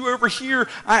need you over here.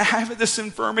 I have this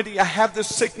infirmity. I have this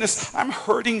sickness. I'm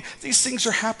hurting. These things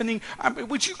are happening.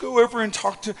 Would you go over and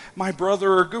talk to my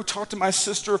brother, or go talk to my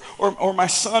sister, or my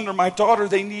son, or my daughter?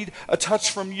 They need a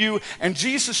touch from you. And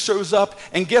Jesus shows up,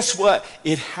 and guess what?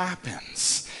 It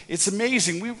happens. It's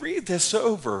amazing. We read this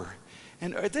over,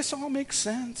 and this all makes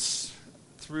sense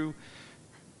through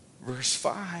verse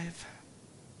 5.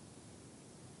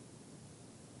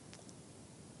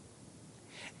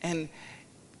 And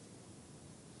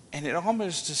it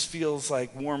almost just feels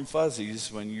like warm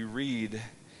fuzzies when you read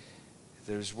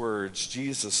those words.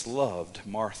 Jesus loved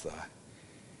Martha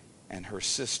and her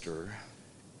sister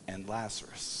and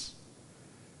Lazarus.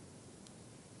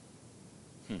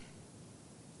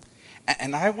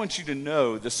 And I want you to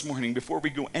know this morning, before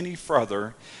we go any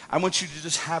further, I want you to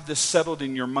just have this settled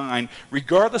in your mind,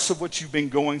 regardless of what you've been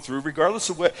going through, regardless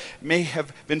of what may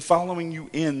have been following you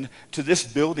in to this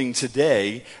building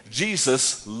today,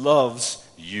 Jesus loves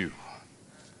you.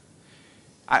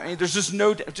 I mean, there's just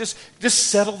no, just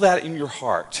settle that in your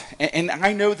heart. And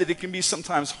I know that it can be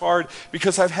sometimes hard,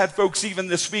 because I've had folks even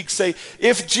this week say,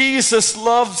 if Jesus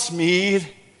loves me,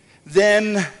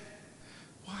 then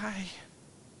why?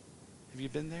 Have you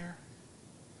been there?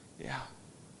 Yeah.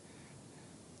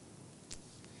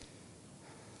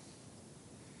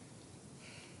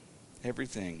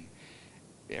 Everything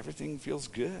feels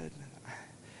good.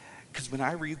 Because when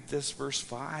I read this verse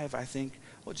 5, I think,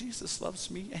 well, Jesus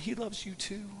loves me, and he loves you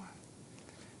too.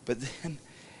 But then,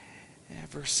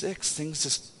 verse 6, things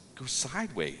just go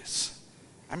sideways.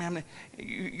 I mean,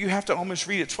 you have to almost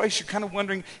read it twice. You're kind of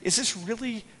wondering, is this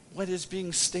really what is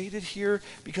being stated here?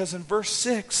 Because in verse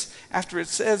 6, after it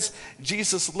says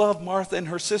Jesus loved Martha and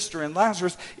her sister and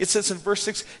Lazarus, it says in verse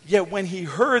 6, yet when he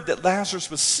heard that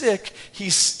Lazarus was sick, he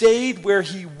stayed where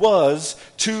he was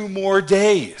 2 more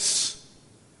days.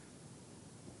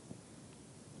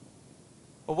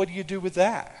 Well, what do you do with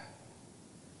that?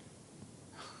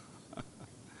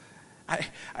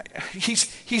 He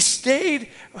stayed,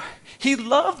 he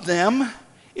loved them.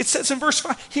 It says in verse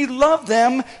 5, he loved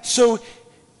them, so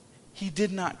he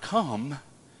did not come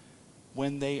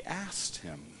when they asked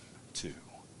him to.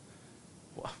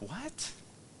 What?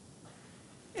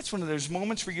 It's one of those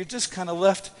moments where you're just kind of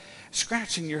left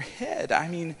scratching your head. I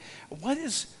mean,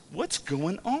 what's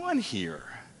going on here?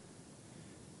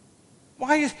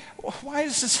 Why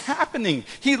is this happening?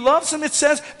 He loves them, it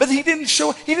says, but he didn't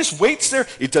show, he just waits there.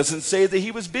 It doesn't say that he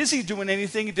was busy doing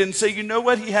anything. It didn't say, you know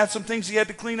what, he had some things he had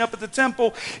to clean up at the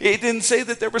temple. It didn't say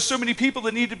that there were so many people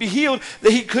that needed to be healed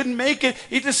that he couldn't make it.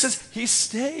 He just says he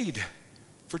stayed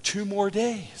for 2 more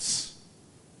days.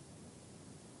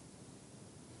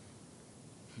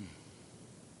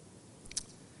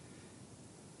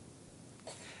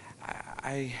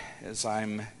 As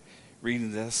I'm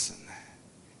reading this and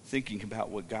thinking about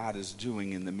what God is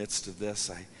doing in the midst of this,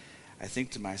 I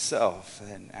think to myself,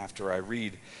 and after I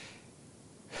read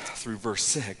through verse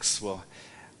 6, well,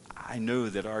 I know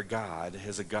that our God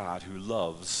is a God who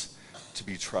loves to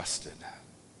be trusted.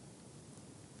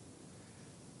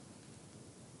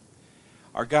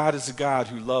 Our God is a God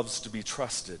who loves to be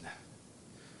trusted.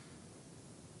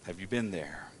 Have you been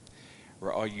there?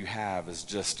 Where all you have is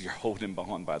just you're holding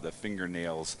on by the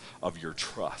fingernails of your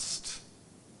trust.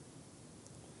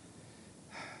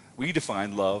 We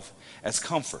define love as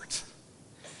comfort.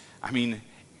 I mean,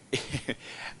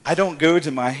 I don't go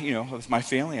to with my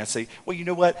family. I say, well, you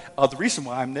know what? The reason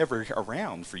why I'm never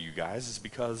around for you guys is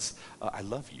because I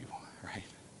love you, right?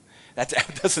 That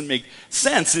doesn't make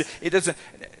sense. It doesn't.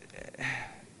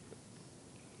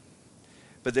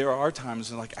 But there are times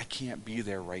when like I can't be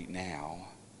there right now.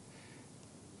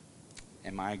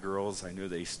 And my girls, I know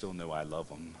they still know I love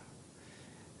them.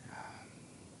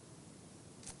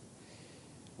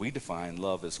 We define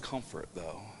love as comfort,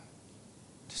 though.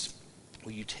 Just,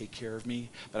 will you take care of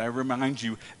me? But I remind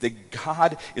you that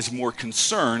God is more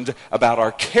concerned about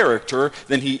our character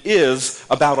than he is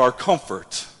about our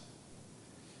comfort.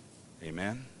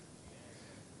 Amen?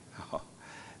 Oh,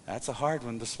 that's a hard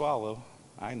one to swallow.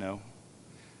 I know.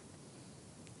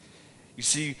 You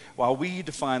see, while we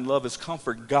define love as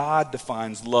comfort, God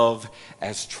defines love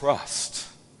as trust.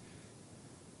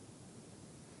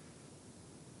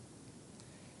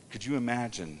 Could you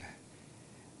imagine?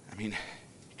 I mean,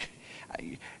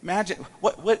 imagine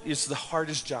what is the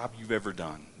hardest job you've ever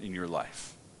done in your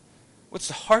life? What's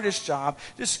the hardest job?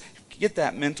 Just get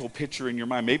that mental picture in your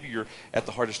mind. Maybe you're at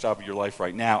the hardest job of your life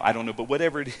right now. I don't know, but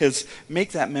whatever it is,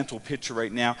 make that mental picture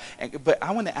right now. But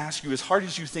I want to ask you, as hard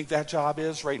as you think that job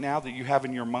is right now that you have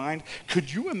in your mind,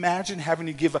 could you imagine having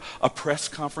to give a press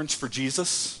conference for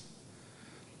Jesus?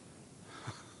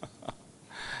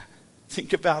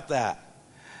 Think about that.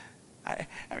 I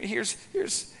mean, here's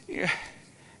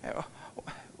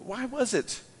why was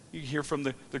it, you hear from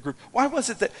the group, why was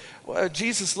it that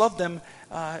Jesus loved them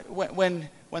when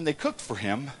they cooked for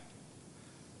him,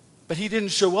 but he didn't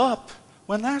show up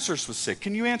when Lazarus was sick?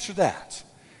 Can you answer that?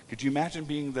 Could you imagine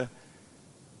being the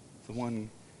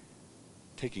one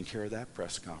taking care of that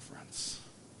press conference?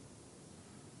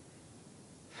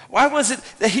 Why was it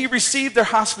that he received their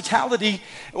hospitality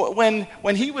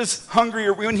when he was hungry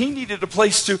or when he needed a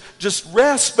place to just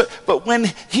rest, but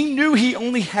when he knew he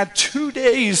only had 2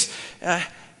 days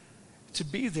to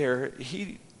be there,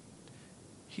 he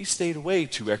stayed away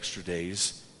 2 extra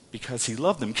days because he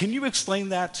loved them? Can you explain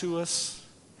that to us?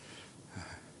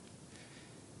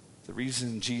 The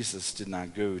reason Jesus did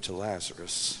not go to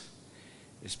Lazarus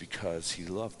is because he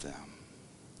loved them.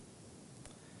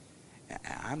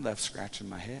 I'm left scratching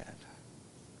my head.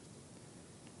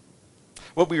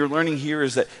 What we are learning here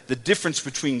is that the difference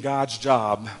between God's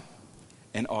job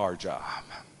and our job.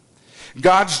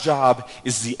 God's job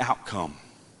is the outcome.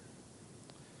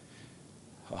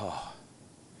 Oh.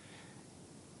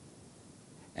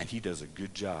 And he does a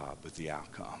good job with the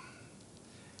outcome.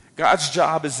 God's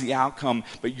job is the outcome,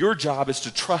 but your job is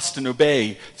to trust and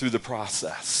obey through the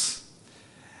process.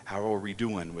 How are we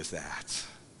doing with that?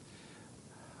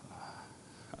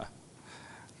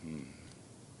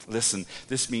 Listen,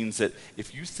 this means that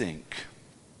if you think,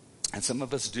 and some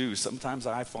of us do, sometimes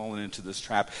I've fallen into this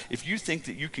trap, if you think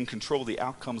that you can control the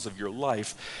outcomes of your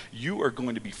life, you are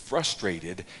going to be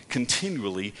frustrated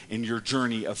continually in your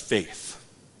journey of faith.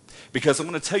 Because I'm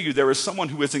going to tell you, there is someone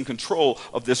who is in control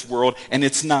of this world, and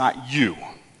it's not you.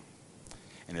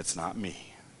 And it's not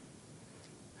me.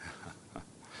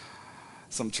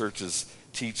 Some churches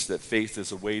teach that faith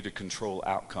is a way to control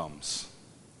outcomes.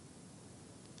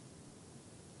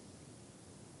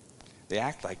 They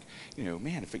act like,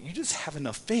 man, if you just have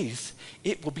enough faith,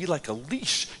 it will be like a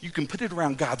leash. You can put it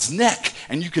around God's neck,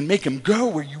 and you can make him go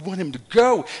where you want him to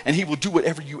go, and he will do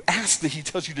whatever you ask that he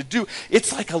tells you to do.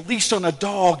 It's like a leash on a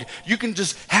dog. You can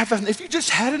just have, if you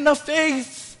just had enough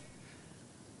faith.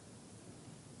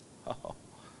 Oh.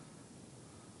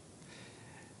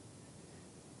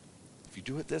 If you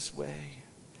do it this way,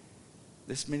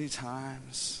 this many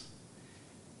times,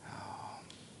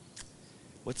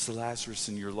 what's the Lazarus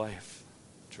in your life,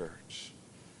 church?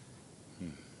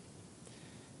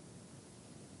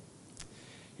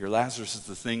 Your Lazarus is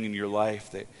the thing in your life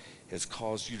that has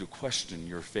caused you to question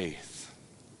your faith.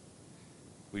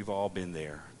 We've all been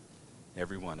there,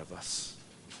 every one of us.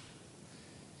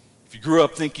 If you grew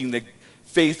up thinking that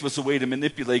faith was a way to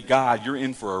manipulate God, you're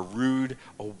in for a rude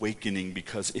awakening,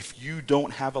 because if you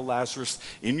don't have a Lazarus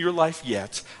in your life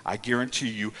yet, I guarantee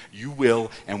you, you will.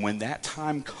 And when that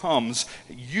time comes,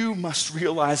 you must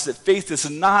realize that faith is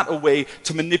not a way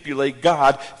to manipulate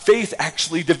God. Faith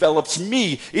actually develops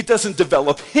me. It doesn't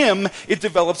develop him. It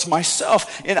develops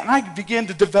myself. And I begin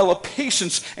to develop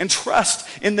patience and trust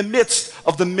in the midst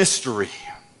of the mystery.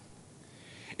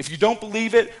 If you don't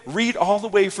believe it, read all the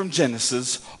way from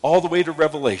Genesis all the way to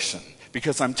Revelation.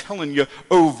 Because I'm telling you,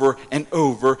 over and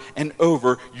over and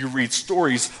over, you read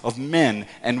stories of men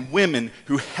and women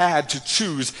who had to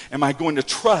choose, am I going to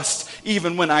trust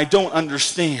even when I don't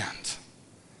understand?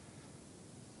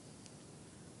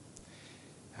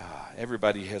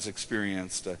 Everybody has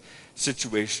experienced a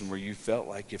situation where you felt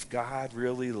like if God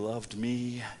really loved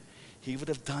me, he would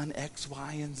have done X,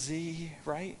 Y, and Z,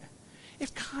 right?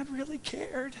 If God really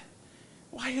cared,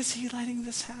 why is he letting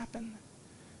this happen?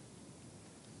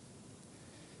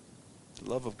 The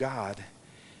love of God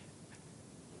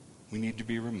we need to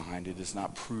be reminded is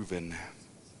not proven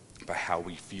by how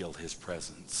we feel his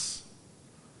presence.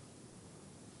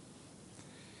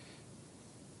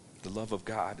 The love of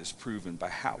God is proven by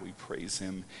how we praise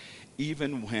him,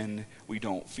 even when we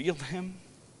don't feel him,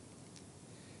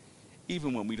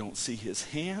 even when we don't see his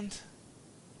hand.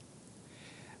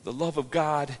 The love of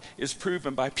God is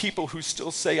proven by people who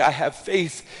still say, I have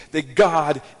faith that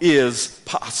God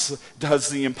does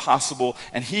the impossible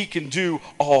and he can do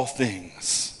all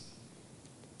things.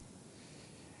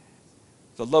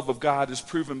 The love of God is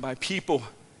proven by people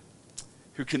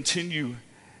who continue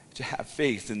to have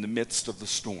faith in the midst of the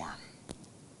storm.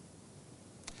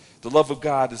 The love of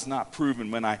God is not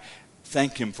proven when I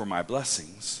thank him for my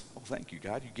blessings. Oh, thank you,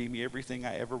 God. You gave me everything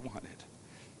I ever wanted.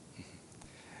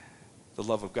 The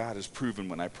love of God is proven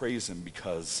when I praise him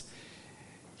because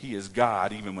he is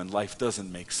God even when life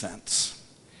doesn't make sense.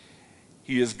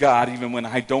 He is God even when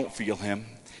I don't feel him.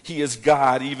 He is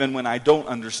God even when I don't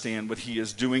understand what he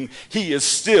is doing. He is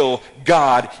still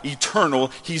God, eternal.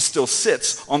 He still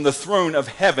sits on the throne of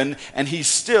heaven, and he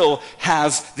still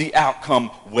has the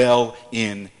outcome well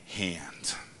in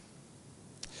hand.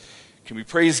 Can we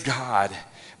praise God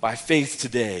by faith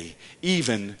today,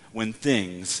 even when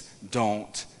things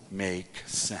don't make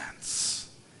sense?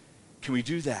 Can we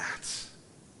do that?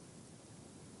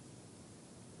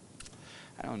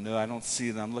 I don't know. I don't see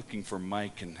them. I'm looking for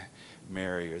Mike and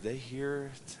Mary. Are they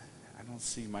here? I don't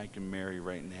see Mike and Mary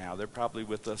right now. They're probably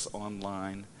with us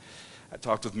online. I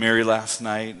talked with Mary last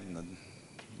night and then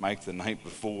Mike the night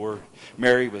before.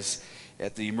 Mary was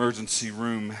at the emergency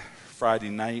room Friday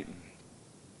night.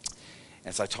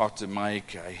 As I talked to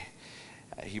Mike,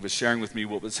 he was sharing with me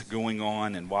what was going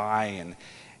on and why, and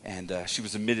she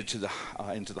was admitted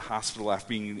into the hospital after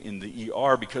being in the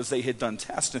ER because they had done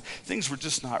tests and things were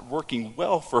just not working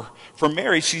well for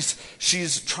Mary.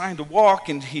 She's trying to walk,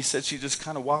 and he said she just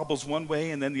kind of wobbles one way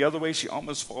and then the other way. She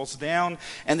almost falls down.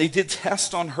 And they did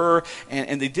tests on her,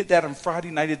 and they did that on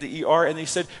Friday night at the ER, and they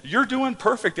said, you're doing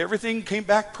perfect. Everything came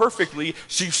back perfectly.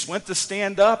 She went to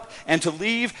stand up and to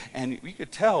leave, and you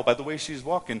could tell by the way she's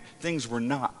walking, things were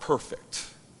not perfect.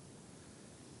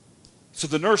 So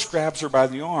the nurse grabs her by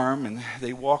the arm, and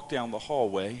they walk down the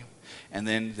hallway, and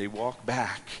then they walk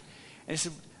back. And he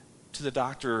said to the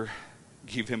doctor,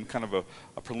 gave him kind of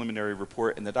a preliminary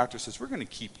report, and the doctor says, we're going to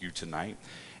keep you tonight,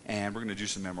 and we're going to do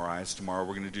some MRIs tomorrow.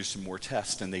 We're going to do some more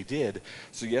tests, and they did.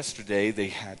 So yesterday they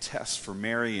had tests for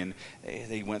Mary, and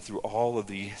they went through all of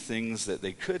the things that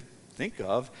they could think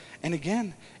of. And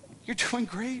again, you're doing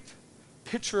great.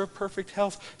 Picture of perfect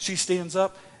health. She stands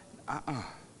up.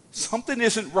 Something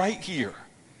isn't right here.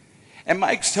 And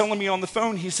Mike's telling me on the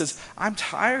phone, he says, I'm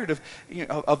tired of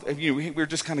we're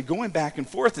just kind of going back and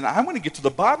forth, and I want to get to the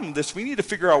bottom of this. We need to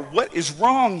figure out what is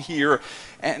wrong here.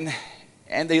 And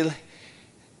they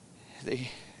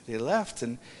left,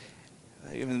 and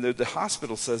even though the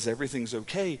hospital says everything's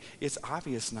okay, it's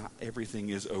obvious not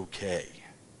everything is okay.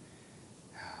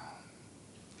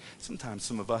 Sometimes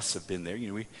some of us have been there.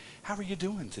 How are you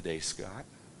doing today, Scott?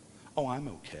 Oh, I'm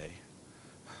okay.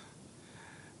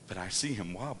 But I see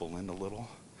him wobbling a little,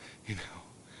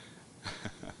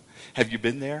 Have you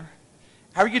been there?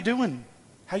 How are you doing?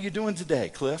 How are you doing today,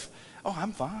 Cliff? Oh,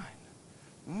 I'm fine.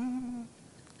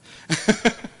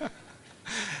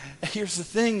 Here's the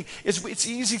thing, it's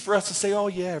easy for us to say, oh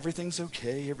yeah, everything's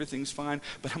okay, everything's fine.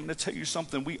 But I'm going to tell you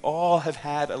something. We all have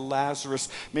had a Lazarus.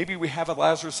 Maybe we have a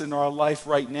Lazarus in our life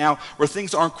right now where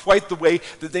things aren't quite the way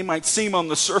that they might seem on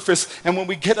the surface. And when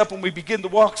we get up and we begin to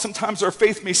walk, sometimes our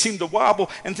faith may seem to wobble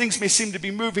and things may seem to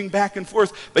be moving back and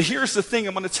forth. But here's the thing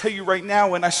I'm going to tell you right now.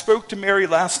 When I spoke to Mary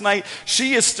last night,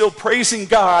 she is still praising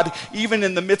God even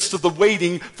in the midst of the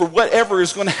waiting for whatever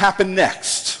is going to happen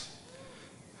next.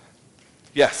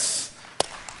 Yes.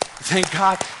 Thank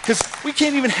God. Because we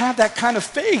can't even have that kind of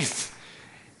faith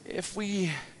if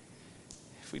we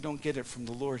don't get it from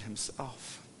the Lord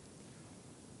himself.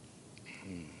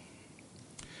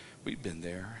 We've been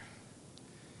there.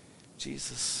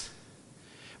 Jesus.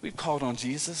 We've called on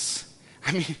Jesus.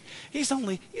 I mean, he's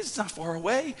not far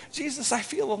away. Jesus, I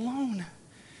feel alone.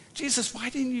 Jesus, why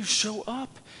didn't you show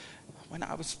up when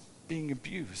I was being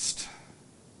abused?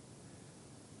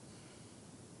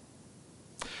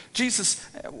 Jesus,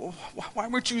 why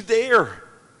weren't you there?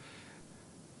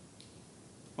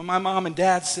 When my mom and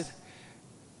dad said,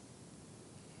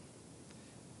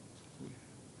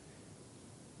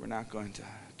 we're not going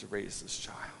to raise this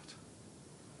child.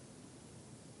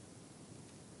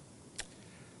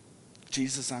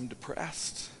 Jesus, I'm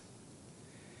depressed.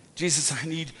 Jesus,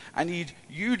 I need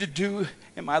you to do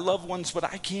in my loved ones what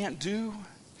I can't do.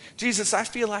 Jesus, I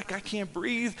feel like I can't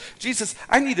breathe. Jesus,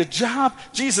 I need a job.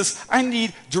 Jesus, I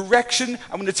need direction.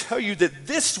 I'm going to tell you that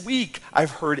this week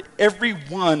I've heard every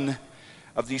one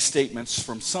of these statements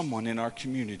from someone in our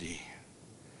community.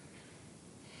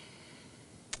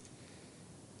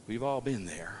 We've all been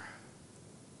there.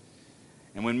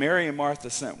 And when Mary and Martha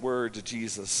sent word to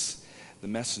Jesus, the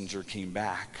messenger came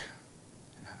back.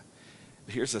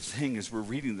 But here's the thing, as we're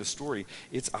reading the story,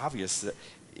 it's obvious that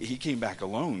he came back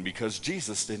alone because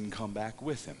Jesus didn't come back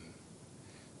with him.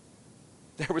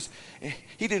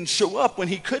 He didn't show up when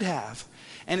he could have.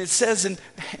 And it says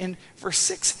in verse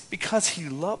 6, because he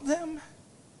loved them.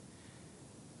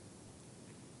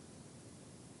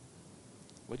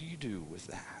 What do you do with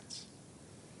that?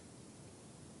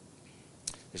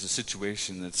 There's a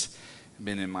situation that's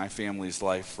been in my family's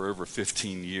life for over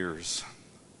 15 years.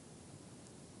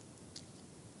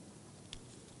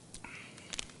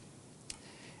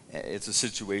 It's a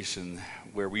situation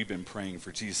where we've been praying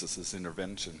for Jesus'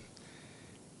 intervention.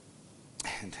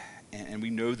 And we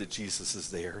know that Jesus is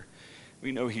there.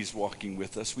 We know he's walking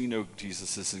with us. We know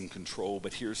Jesus is in control.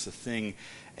 But here's the thing.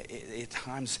 At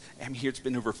times, here it's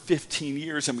been over 15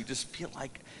 years, and we just feel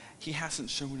like he hasn't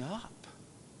shown up.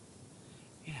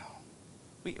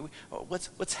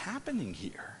 What's happening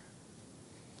here?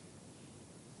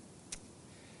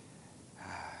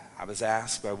 I was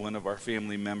asked by one of our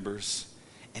family members,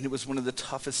 and it was one of the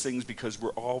toughest things because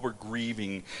we're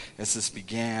grieving as this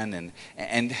began,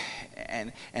 and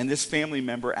this family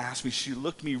member asked me. She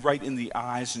looked me right in the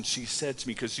eyes and she said to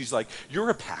me, because she's like,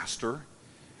 "You're a pastor,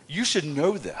 you should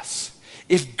know this.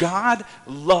 If God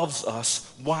loves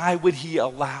us, why would he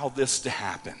allow this to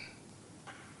happen?"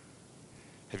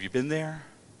 Have you been there?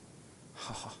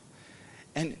 Oh.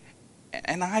 And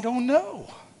I don't know.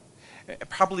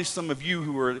 Probably some of you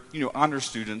who are, honor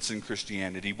students in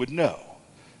Christianity would know.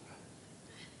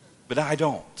 But I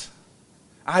don't.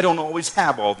 I don't always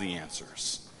have all the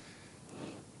answers.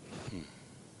 And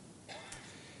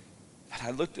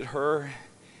I looked at her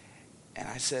and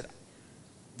I said,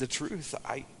 the truth,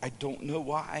 I don't know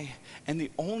why. And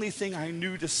the only thing I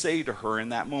knew to say to her in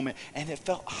that moment, and it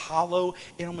felt hollow,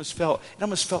 it almost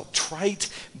felt trite,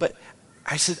 but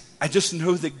I said, I just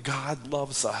know that God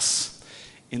loves us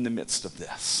in the midst of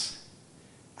this.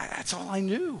 That's all I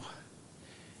knew.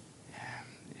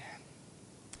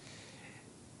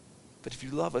 But if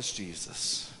you love us,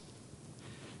 Jesus,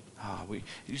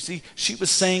 you see, she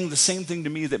was saying the same thing to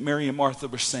me that Mary and Martha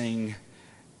were saying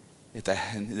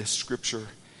in this scripture.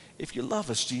 If you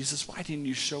love us, Jesus, why didn't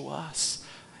you show us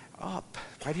up?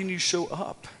 Why didn't you show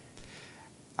up?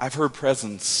 I've heard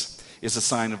presence is a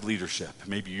sign of leadership.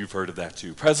 Maybe you've heard of that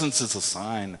too. Presence is a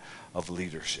sign of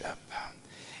leadership.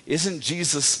 Isn't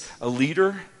Jesus a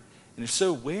leader? And if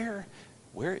so, where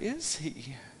is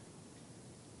he?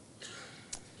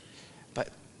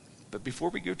 But before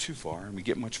we go too far and we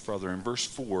get much further, in verse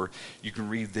 4, you can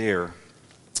read there,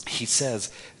 he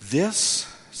says,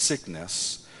 this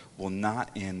sickness will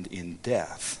not end in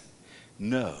death.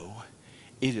 No,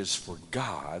 it is for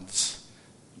God's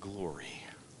glory.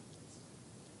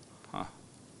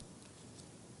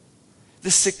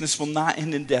 This sickness will not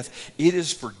end in death. It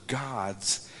is for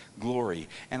God's glory.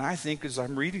 And I think as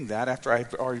I'm reading that, after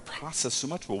I've already processed so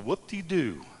much, well,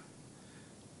 whoop-de-doo.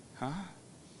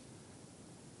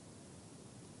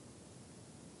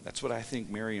 That's what I think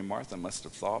Mary and Martha must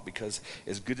have thought, because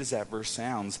as good as that verse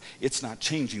sounds, it's not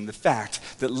changing the fact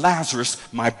that Lazarus,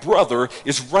 my brother,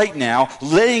 is right now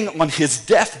laying on his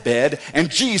deathbed, and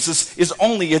Jesus is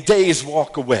only a day's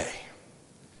walk away.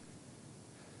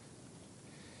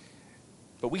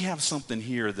 But we have something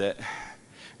here that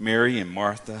Mary and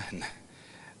Martha and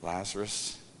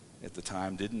Lazarus at the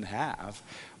time didn't have.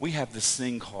 We have this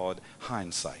thing called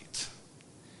hindsight.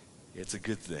 It's a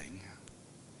good thing.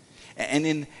 And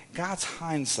in God's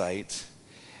hindsight,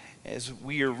 as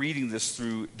we are reading this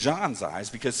through John's eyes,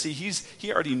 because see,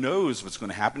 he already knows what's going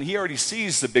to happen. He already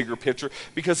sees the bigger picture,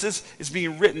 because this is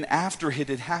being written after it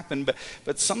had happened.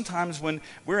 But sometimes when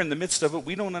we're in the midst of it,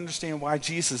 we don't understand why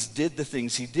Jesus did the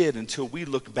things he did until we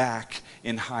look back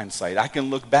in hindsight. I can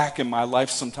look back in my life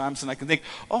sometimes and I can think,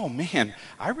 oh man,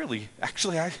 I really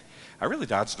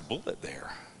dodged a bullet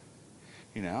there.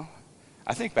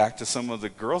 I think back to some of the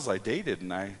girls I dated,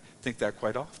 and I think that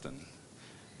quite often.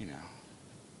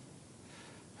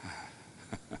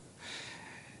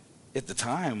 At the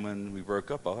time when we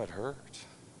broke up, it hurt.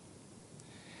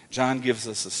 John gives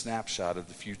us a snapshot of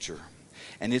the future.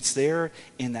 And it's there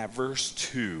in that verse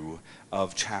 2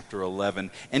 of chapter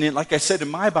 11. And like I said, in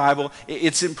my Bible,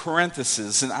 it's in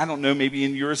parentheses. And I don't know, maybe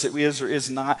in yours it is or is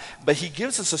not. But he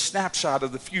gives us a snapshot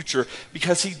of the future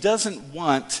because he doesn't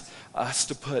want us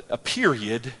to put a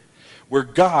period where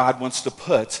God wants to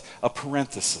put a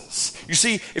parenthesis. You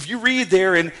see, if you read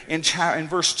there in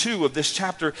verse 2 of this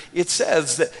chapter, it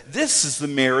says that this is the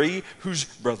Mary whose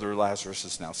brother Lazarus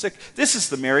is now sick. This is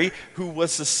the Mary who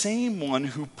was the same one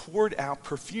who poured out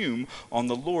perfume on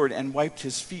the Lord and wiped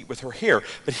his feet with her hair.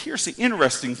 But here's the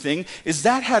interesting thing, is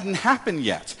that hadn't happened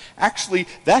yet. Actually,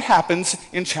 that happens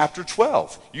in chapter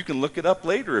 12. You can look it up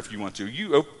later if you want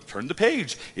to. Turn the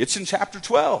page. It's in chapter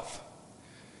 12.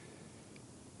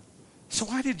 So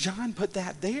why did John put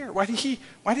that there? Why did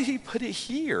he put it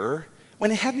here when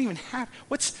it hadn't even happened?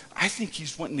 I think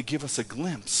he's wanting to give us a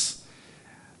glimpse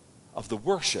of the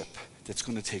worship that's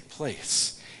going to take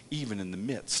place, even in the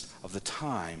midst of the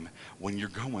time when you're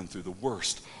going through the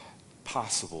worst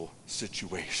possible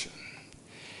situation.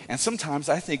 And sometimes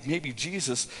I think maybe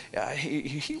Jesus,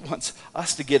 he wants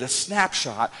us to get a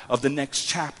snapshot of the next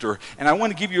chapter. And I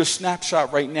want to give you a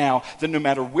snapshot right now that no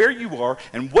matter where you are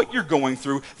and what you're going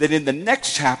through, that in the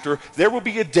next chapter, there will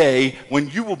be a day when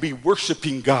you will be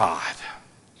worshiping God.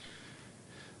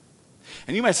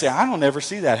 And you might say, I don't ever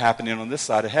see that happening on this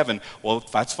side of heaven. Well,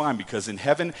 that's fine, because in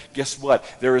heaven, guess what?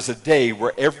 There is a day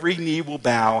where every knee will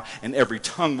bow and every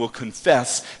tongue will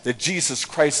confess that Jesus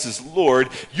Christ is Lord.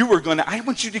 I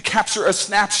want you to capture a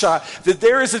snapshot that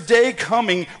there is a day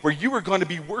coming where you are going to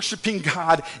be worshiping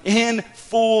God in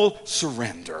full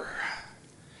surrender.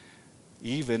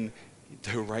 Even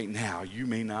though right now you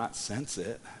may not sense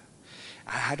it.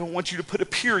 I don't want you to put a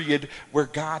period where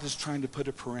God is trying to put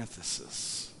a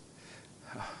parenthesis.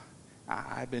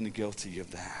 I've been guilty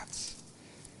of that.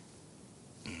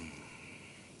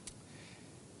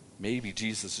 Maybe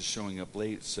Jesus is showing up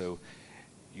late so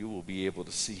you will be able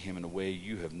to see him in a way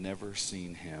you have never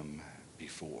seen him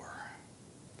before.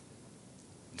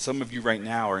 And some of you right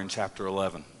now are in chapter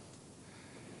 11.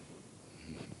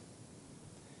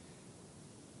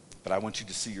 But I want you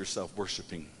to see yourself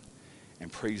worshiping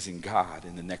and praising God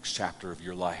in the next chapter of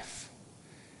your life.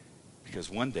 Because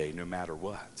one day, no matter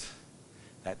what,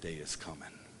 that day is coming.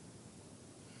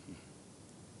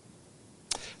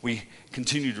 We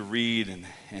continue to read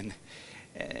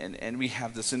and we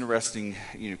have this interesting,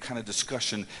 kind of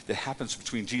discussion that happens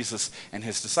between Jesus and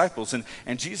his disciples.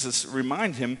 And Jesus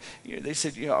remind him, they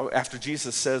said, after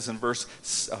Jesus says in verse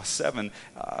 7,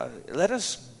 let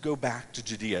us go back to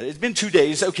Judea. It's been 2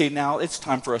 days. Okay, now it's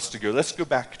time for us to go. Let's go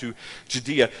back to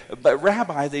Judea. But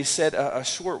Rabbi, they said a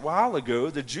short while ago,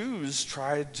 the Jews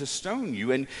tried to stone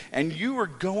you, and you're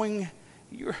going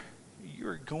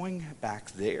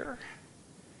back there?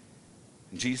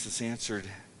 And Jesus answered,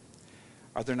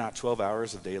 are there not 12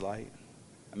 hours of daylight?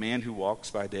 A man who walks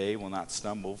by day will not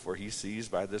stumble, for he sees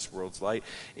by this world's light.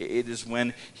 It is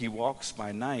when he walks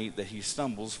by night that he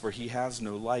stumbles, for he has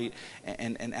no light.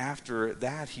 And after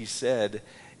that he said,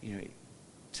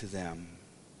 to them.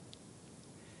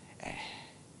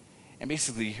 And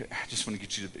basically, I just want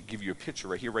to give you a picture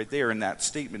right here, right there in that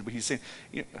statement. But he's saying,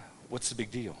 what's the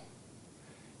big deal?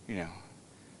 We're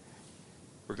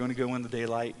going to go in the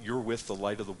daylight. You're with the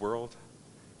light of the world.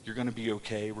 You're going to be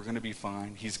okay. We're going to be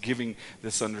fine. He's giving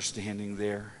this understanding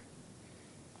there.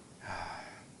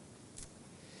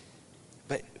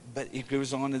 But it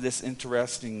goes on to this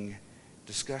interesting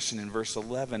discussion in verse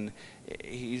 11.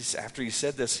 After he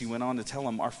said this, he went on to tell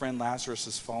him, our friend Lazarus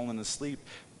has fallen asleep,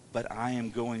 but I am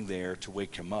going there to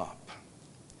wake him up.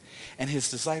 And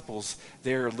his disciples,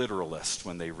 they're literalists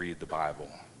when they read the Bible.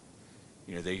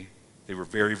 They were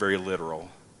very, very literal.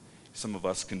 Some of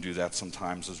us can do that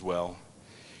sometimes as well.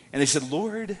 And they said,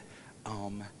 Lord,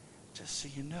 just so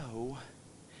you know,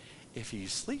 if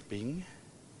he's sleeping,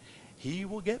 he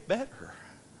will get better.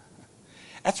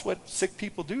 That's what sick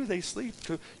people do. They sleep.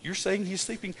 You're saying he's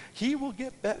sleeping. He will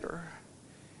get better.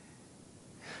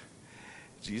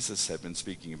 Jesus had been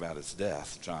speaking about his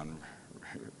death, John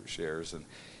shares, and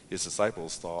his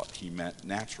disciples thought he meant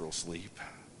natural sleep.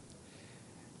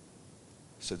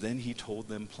 So then he told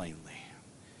them plainly.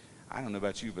 I don't know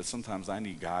about you, but sometimes I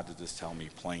need God to just tell me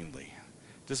plainly.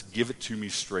 Just give it to me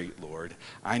straight, Lord.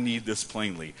 I need this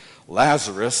plainly.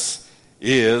 Lazarus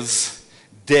is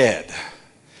dead.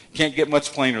 Can't get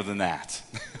much plainer than that.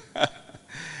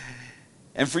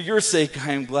 And for your sake,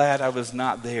 I am glad I was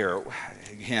not there.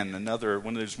 Again, another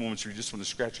one of those moments where you just want to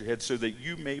scratch your head, so that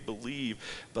you may believe,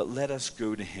 but let us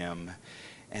go to him.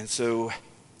 And so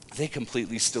they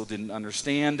completely still didn't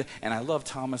understand. And I love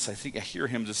Thomas. I think I hear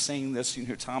him just saying this.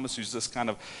 Thomas, who's this kind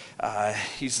of,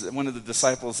 he's one of the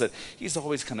disciples that he's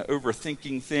always kind of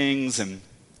overthinking things.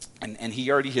 And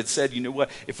he already had said, you know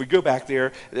what, if we go back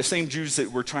there, the same Jews that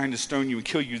were trying to stone you and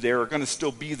kill you there are going to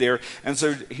still be there. And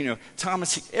so,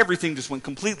 Thomas, everything just went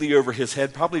completely over his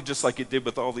head, probably just like it did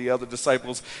with all the other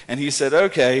disciples. And he said,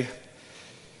 okay,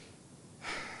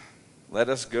 let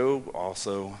us go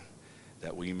also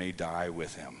that we may die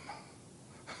with him.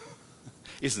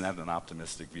 Isn't that an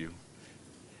optimistic view?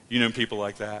 You know people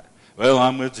like that? Well,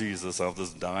 I'm with Jesus. I'm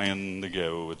just dying to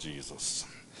go with Jesus.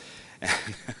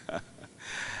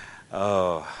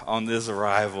 On this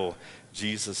arrival,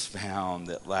 Jesus found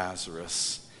that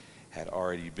Lazarus had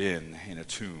already been in a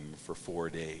tomb for 4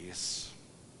 days.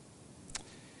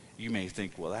 You may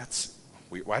think, well,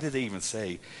 why did they even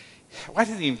say, why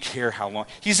did they even care how long?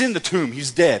 He's in the tomb.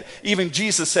 He's dead. Even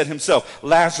Jesus said himself,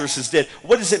 Lazarus is dead.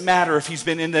 What does it matter if he's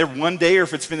been in there 1 day or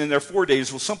if it's been in there 4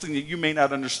 days? Well, something that you may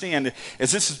not understand,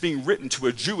 as this is being written to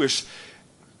a Jewish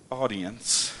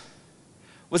audience,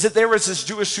 was that there was this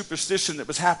Jewish superstition that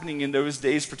was happening in those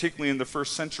days, particularly in the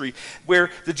first century, where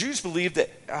the Jews believed that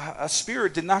a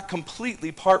spirit did not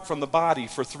completely part from the body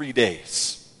for 3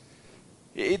 days.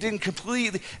 It didn't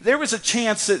completely, there was a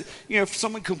chance that, if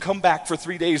someone could come back for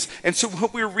 3 days. And so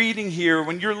what we're reading here,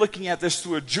 when you're looking at this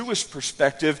through a Jewish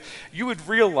perspective, you would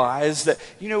realize that,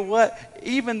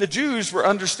 even the Jews were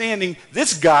understanding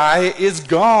this guy is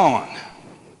gone.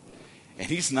 And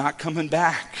he's not coming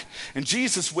back. And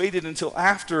Jesus waited until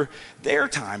after their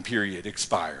time period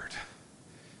expired.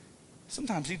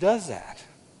 Sometimes he does that.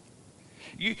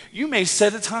 You may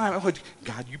set a time,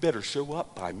 God, you better show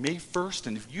up by May 1st,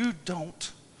 and if you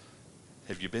don't,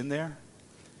 have you been there?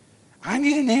 I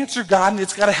need an answer, God, and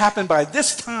it's got to happen by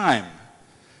this time.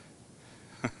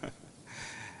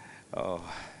 Oh,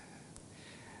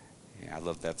 yeah, I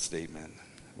love that statement.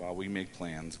 While we make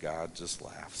plans, God just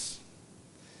laughs.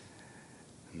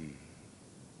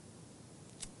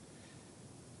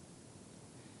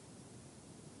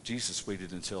 Jesus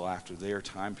waited until after their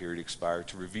time period expired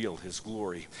to reveal his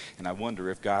glory. And I wonder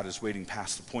if God is waiting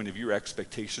past the point of your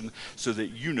expectation so that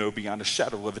you know beyond a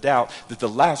shadow of a doubt that the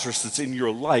Lazarus that's in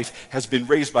your life has been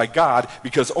raised by God,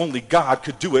 because only God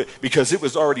could do it, because it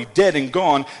was already dead and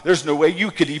gone. There's no way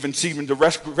you could even see him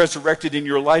resurrected in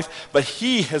your life, but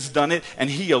he has done it, and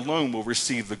he alone will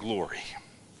receive the glory.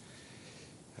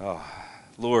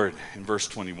 Lord, in verse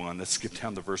 21, let's skip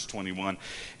down to verse 21.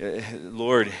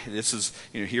 Lord, this is,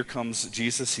 here comes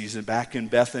Jesus. He's back in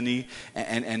Bethany,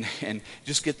 and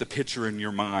just get the picture in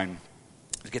your mind.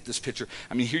 Get this picture.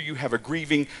 Here you have a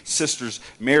grieving sisters,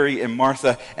 Mary and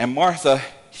Martha. And Martha,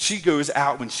 she goes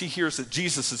out when she hears that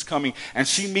Jesus is coming, and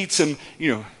she meets him,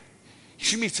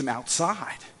 she meets him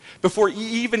outside. Before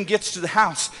he even gets to the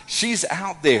house, she's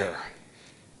out there.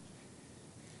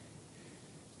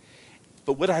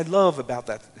 But what I love about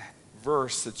that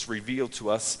verse that's revealed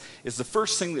to us is the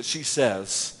first thing that she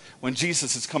says when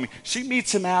Jesus is coming. She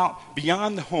meets him out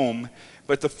beyond the home,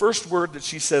 but the first word that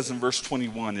she says in verse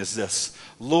 21 is this: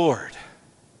 Lord,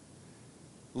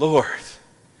 Lord.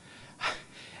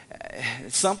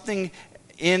 Something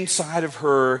inside of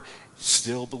her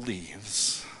still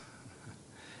believes.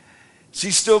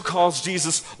 She still calls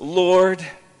Jesus Lord.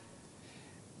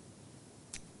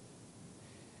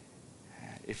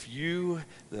 If you,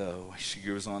 though, she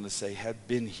goes on to say, had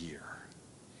been here.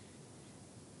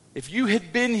 If you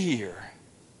had been here.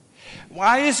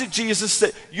 Why is it, Jesus,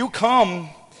 that you come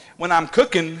when I'm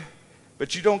cooking,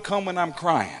 but you don't come when I'm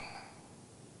crying?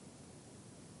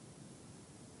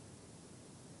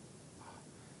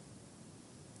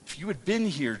 If you had been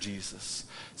here, Jesus.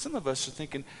 Some of us are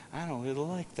thinking, I don't really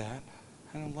like that.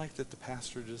 I don't like that the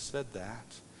pastor just said that.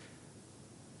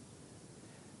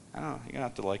 I don't know, you don't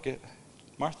have to like it.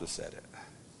 Martha said it.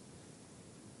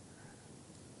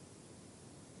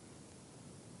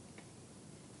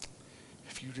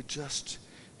 If you'd have just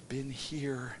been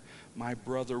here, my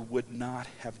brother would not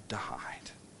have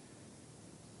died.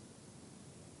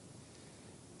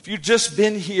 If you'd just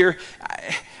been here,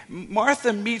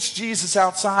 Martha meets Jesus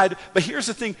outside, but here's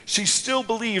the thing, she still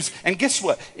believes. And guess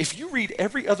what? If you read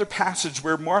every other passage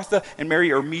where Martha and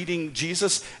Mary are meeting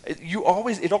Jesus, it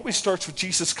always starts with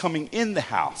Jesus coming in the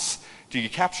house. Do you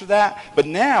capture that? But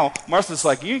now, Martha's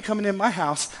like, you ain't coming in my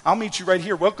house. I'll meet you right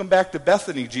here. Welcome back to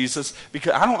Bethany, Jesus.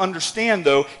 Because I don't understand,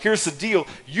 though. Here's the deal.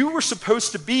 You were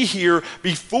supposed to be here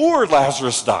before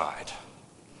Lazarus died.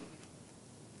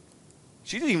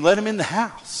 She didn't even let him in the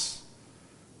house.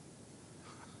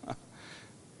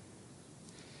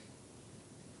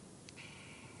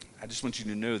 I just want you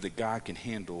to know that God can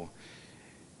handle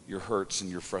your hurts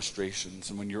and your frustrations.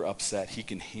 And when you're upset, he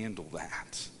can handle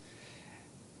that.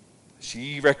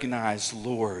 She recognized,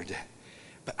 Lord,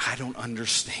 but I don't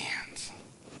understand.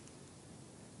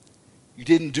 You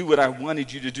didn't do what I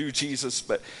wanted you to do, Jesus,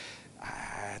 but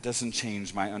it doesn't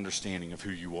change my understanding of who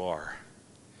you are.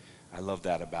 I love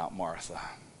that about Martha.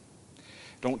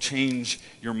 Don't change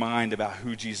your mind about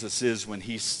who Jesus is when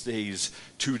he stays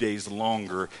 2 days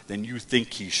longer than you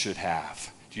think he should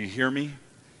have. Do you hear me?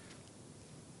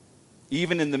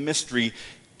 Even in the mystery,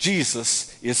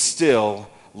 Jesus is still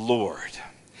Lord.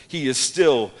 He is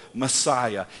still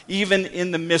Messiah. Even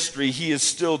in the mystery, he is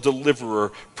still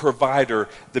deliverer, provider,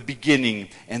 the beginning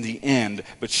and the end.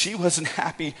 But she wasn't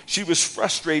happy. She was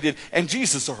frustrated, and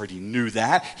Jesus already knew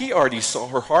that. He already saw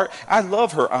her heart. I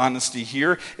love her honesty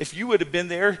here. If you would have been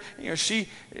there, you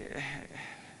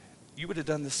would have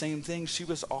done the same thing. She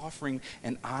was offering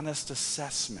an honest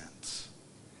assessment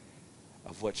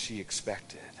of what she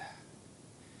expected.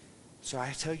 So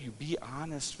I tell you, be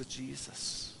honest with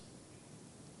Jesus.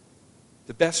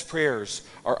 The best prayers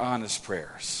are honest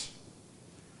prayers.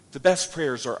 The best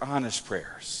prayers are honest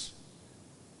prayers.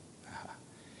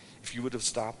 If you would have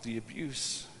stopped the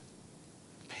abuse,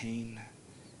 the pain,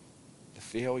 the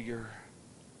failure,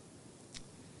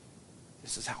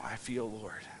 this is how I feel,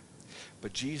 Lord.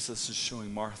 But Jesus is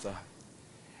showing Martha,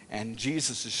 and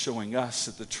Jesus is showing us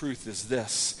that the truth is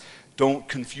this: don't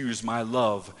confuse my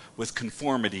love with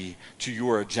conformity to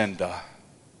your agenda.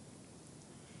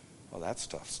 Well, that's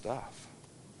tough stuff.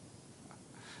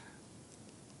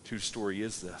 Whose story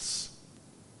is this?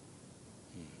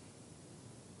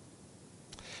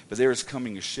 But there is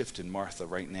coming a shift in Martha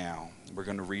right now. We're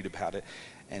going to read about it.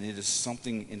 And it is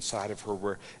something inside of her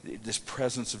where this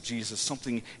presence of Jesus,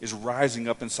 something is rising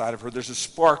up inside of her. There's a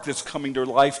spark that's coming to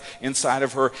life inside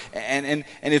of her. And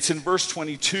it's in verse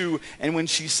 22. And when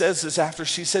she says this, after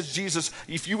she says, Jesus,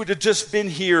 if you would have just been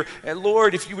here, and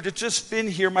Lord, if you would have just been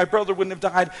here, my brother wouldn't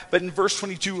have died. But in verse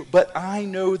 22, but I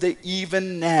know that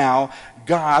even now,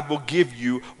 God will give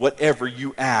you whatever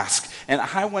you ask. And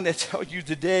I want to tell you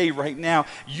today, right now,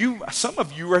 some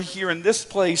of you right here in this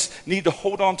place need to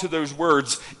hold on to those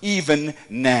words, even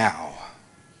now.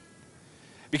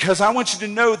 Because I want you to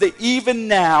know that even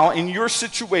now, in your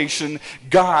situation,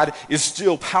 God is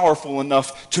still powerful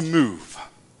enough to move.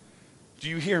 Do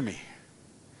you hear me?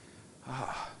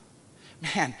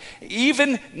 Man,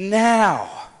 even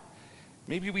now.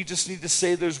 Maybe we just need to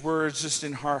say those words just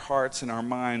in our hearts and our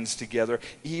minds together.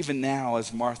 Even now,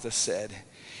 as Martha said.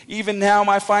 Even now,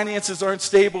 my finances aren't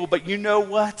stable, but you know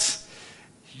what?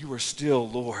 You are still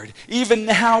Lord. Even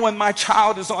now, when my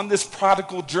child is on this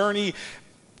prodigal journey,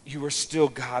 you are still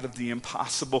God of the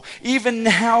impossible. Even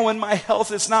now, when my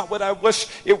health is not what I wish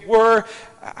it were,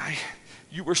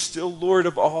 you are still Lord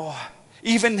of all.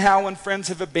 Even now, when friends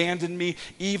have abandoned me,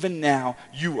 even now,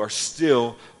 you are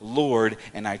still Lord,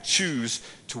 and I choose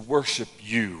to worship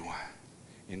you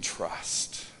in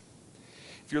trust.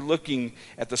 If you're looking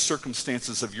at the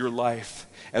circumstances of your life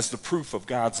as the proof of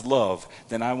God's love,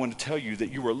 then I want to tell you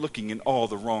that you are looking in all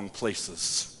the wrong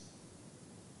places.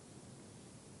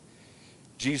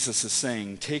 Jesus is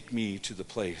saying, take me to the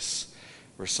place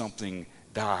where something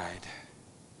died.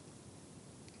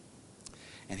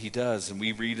 And he does, and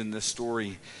we read in this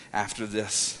story after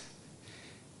this.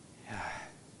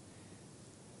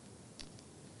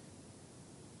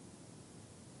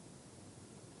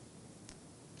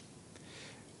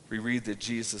 We read that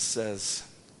Jesus says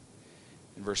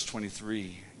in verse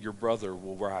 23, your brother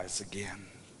will rise again.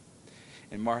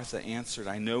 And Martha answered,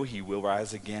 I know he will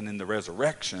rise again in the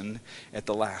resurrection at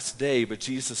the last day. But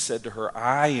Jesus said to her,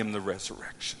 I am the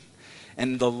resurrection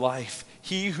and the life.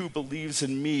 He who believes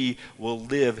in me will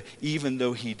live even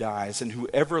though he dies. And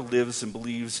whoever lives and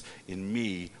believes in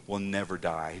me will never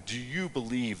die. Do you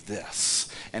believe this?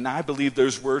 And I believe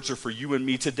those words are for you and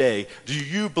me today. Do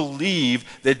you believe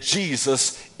that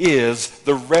Jesus is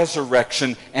the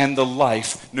resurrection and the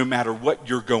life no matter what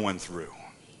you're going through?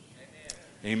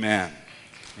 Amen.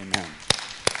 Amen.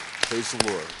 Praise the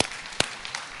Lord.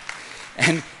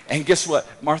 And guess what?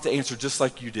 Martha answered just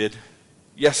like you did.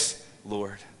 Yes,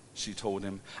 Lord, she told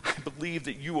him. I believe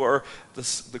that you are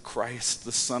the Christ,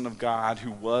 the Son of God, who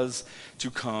was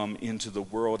to come into the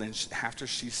world. And after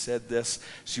she said this,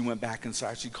 she went back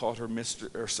inside. She called her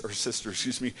sister,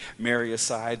 Mary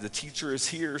aside. The teacher is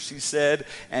here, she said,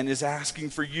 and is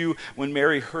asking for you. When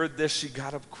Mary heard this, she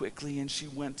got up quickly and she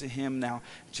went to him. Now,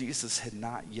 Jesus had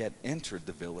not yet entered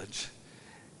the village.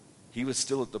 He was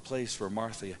still at the place where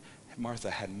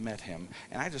Martha had met him.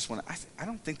 And I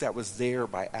don't think that was there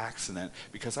by accident,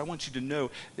 because I want you to know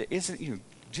that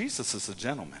Jesus is a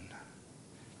gentleman.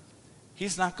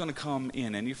 He's not going to come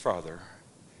in any farther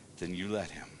than you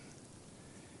let him.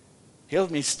 He'll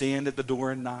let me stand at the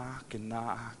door and knock and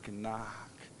knock and knock.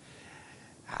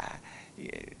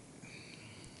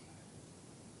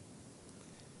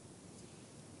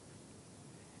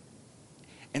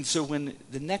 And so when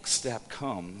the next step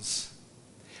comes,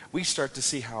 we start to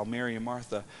see how Mary and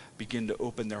Martha begin to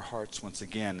open their hearts once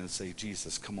again and say,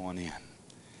 Jesus, come on in.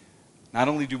 Not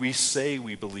only do we say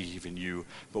we believe in you,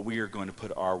 but we are going to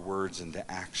put our words into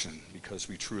action because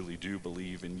we truly do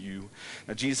believe in you.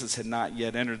 Now, Jesus had not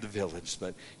yet entered the village,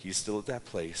 but he's still at that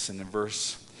place. And in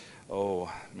verse, oh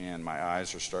man, my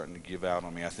eyes are starting to give out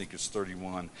on me. I think it's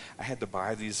 31. I had to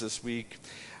buy these this week.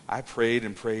 I prayed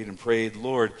and prayed and prayed.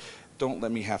 Lord, don't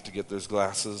let me have to get those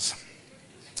glasses.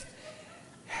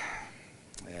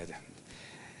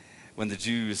 When the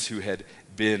Jews who had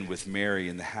been with Mary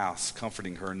in the house,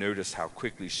 comforting her, noticed how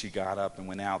quickly she got up and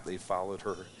went out, they followed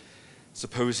her,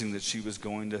 supposing that she was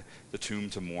going to the tomb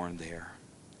to mourn there.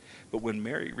 But when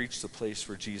Mary reached the place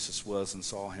where Jesus was and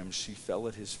saw him, she fell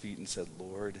at his feet and said,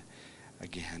 Lord,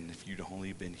 again, if you'd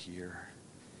only been here.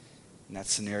 And that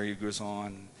scenario goes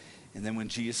on. And then when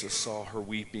Jesus saw her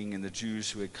weeping and the Jews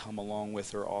who had come along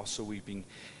with her also weeping,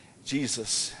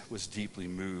 Jesus was deeply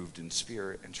moved in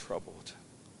spirit and troubled.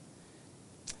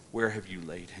 Where have you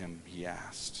laid him? He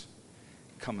asked.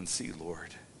 Come and see,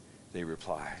 Lord, they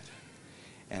replied.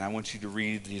 And I want you to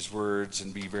read these words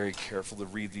and be very careful to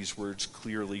read these words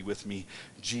clearly with me.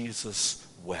 Jesus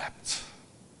wept.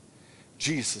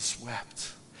 Jesus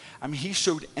wept. I mean, he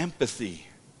showed empathy.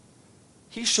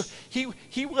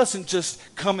 He wasn't just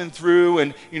coming through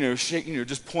and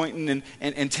just pointing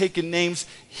and taking names.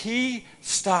 He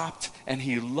stopped and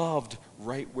he loved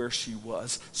right where she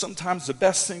was. Sometimes the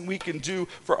best thing we can do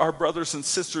for our brothers and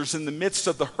sisters in the midst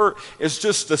of the hurt is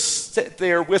just to sit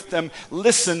there with them,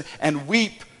 listen, and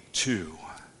weep too.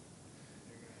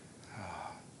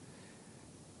 Oh.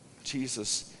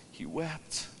 Jesus, he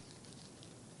wept.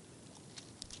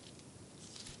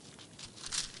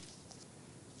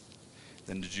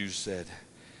 Then the Jews said,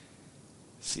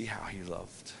 see how he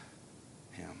loved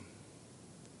him.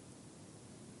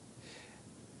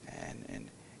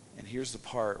 And here's the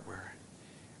part where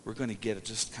we're going to get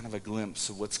just kind of a glimpse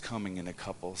of what's coming in a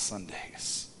couple of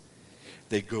Sundays.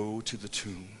 They go to the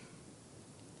tomb.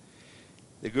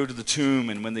 They go to the tomb,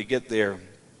 and when they get there,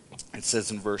 it says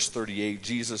in verse 38,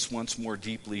 Jesus, once more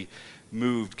deeply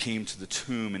moved, came to the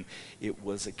tomb, and it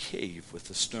was a cave with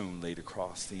a stone laid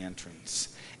across the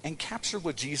entrance. And capture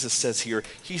what Jesus says here.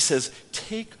 He says,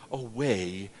 take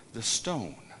away the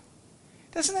stone.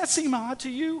 Doesn't that seem odd to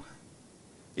you?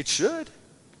 It should.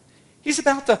 He's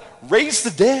about to raise the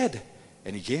dead,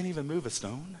 and he can't even move a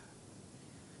stone.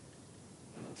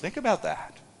 Think about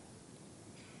that.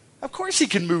 Of course he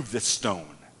can move this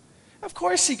stone. Of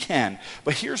course he can.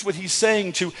 But here's what he's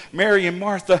saying to Mary and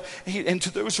Martha and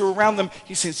to those who are around them.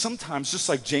 He's saying sometimes, just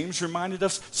like James reminded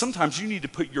us, sometimes you need to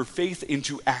put your faith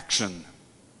into action.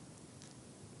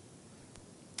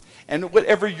 And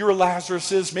whatever your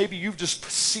Lazarus is, maybe you've just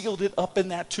sealed it up in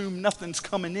that tomb. Nothing's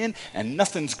coming in and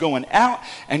nothing's going out.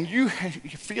 And you're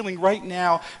feeling right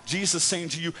now, Jesus saying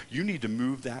to you, you need to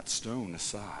move that stone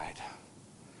aside.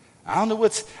 I don't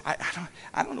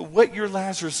know what your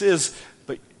Lazarus is,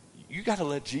 but you got to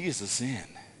let Jesus in.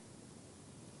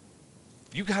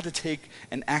 You got to take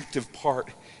an active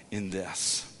part in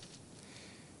this.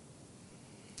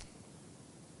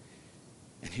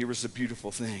 And here is the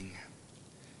beautiful thing.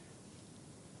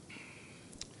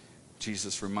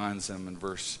 Jesus reminds them in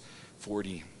verse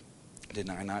 40, did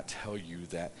I not tell you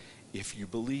that if you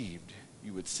believed,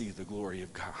 you would see the glory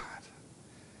of God?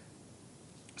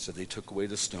 So they took away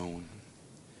the stone.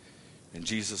 And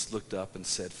Jesus looked up and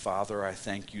said, Father, I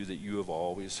thank you that you have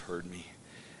always heard me.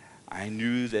 I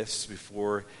knew this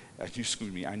before, I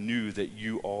knew that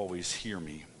you always hear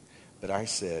me. But I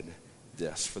said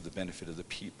this for the benefit of the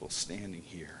people standing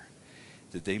here,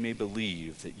 that they may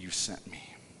believe that you sent me.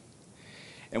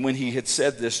 And when he had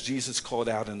said this, Jesus called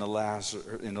out in a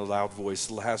loud voice,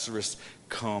 Lazarus,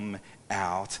 come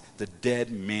out. The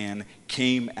dead man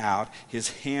came out, his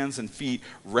hands and feet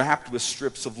wrapped with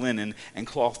strips of linen and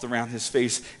cloth around his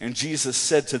face. And Jesus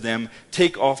said to them,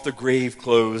 take off the grave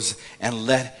clothes and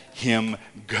let him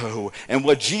go. And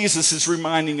what Jesus is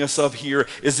reminding us of here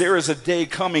is there is a day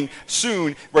coming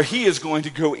soon where he is going to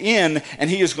go in and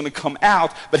he is going to come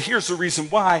out. But here's the reason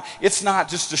why. It's not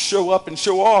just to show up and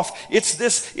show off. It's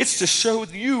to show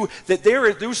you that there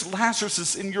are those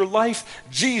Lazaruses in your life.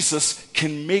 Jesus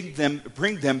can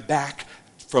bring them back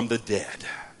from the dead.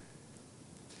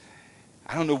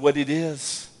 I don't know what it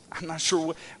is. I'm not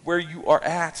sure where you are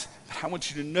at, but I want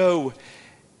you to know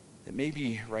that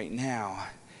maybe right now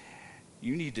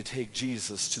you need to take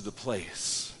Jesus to the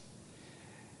place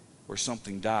where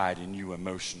something died in you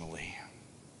emotionally.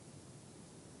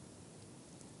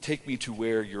 Take me to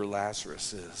where your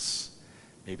Lazarus is,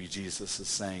 maybe Jesus is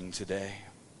saying today.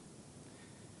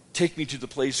 Take me to the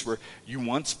place where you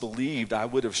once believed I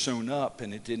would have shown up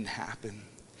and it didn't happen.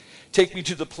 Take me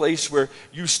to the place where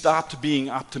you stopped being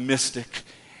optimistic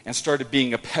and started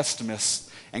being a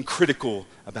pessimist and critical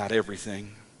about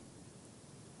everything.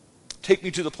 Take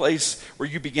me to the place where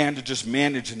you began to just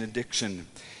manage an addiction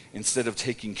instead of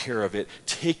taking care of it.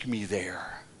 Take me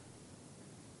there.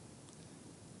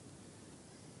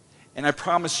 And I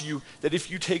promise you that if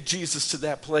you take Jesus to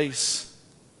that place,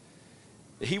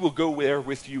 that he will go there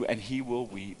with you and he will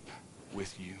weep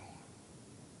with you.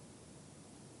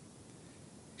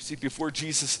 See, before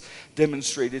Jesus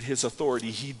demonstrated his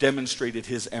authority, he demonstrated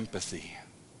his empathy.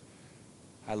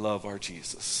 I love our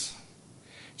Jesus.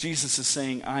 Jesus is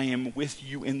saying, I am with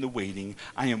you in the waiting.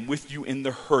 I am with you in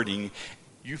the hurting.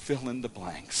 You fill in the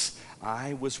blanks.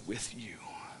 I was with you.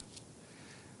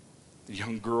 The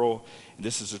young girl, and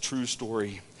this is a true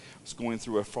story, was going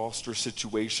through a foster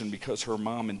situation because her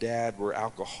mom and dad were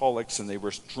alcoholics and they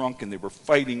were drunk and they were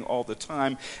fighting all the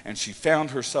time. And she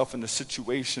found herself in a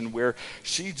situation where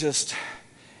she just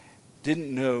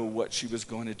didn't know what she was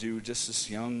going to do, just this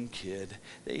young kid.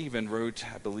 They even wrote,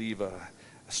 I believe, a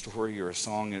story or a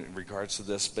song in regards to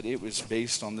this, but it was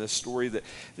based on this story that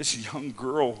this young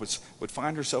girl would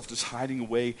find herself just hiding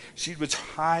away. She would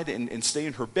hide and stay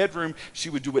in her bedroom. She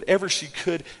would do whatever she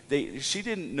could. She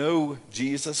didn't know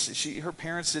Jesus. Her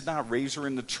parents did not raise her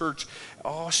in the church.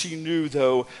 All she knew,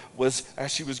 though, was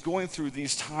as she was going through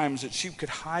these times that she could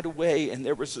hide away, and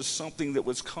there was just something that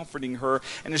was comforting her.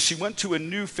 And as she went to a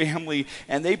new family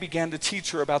and they began to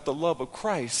teach her about the love of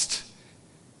Christ,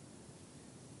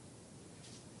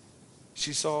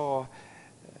 she saw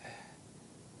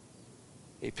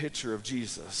a picture of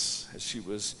Jesus as she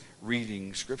was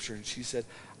reading scripture, and she said,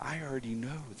 I already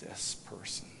know this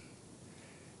person.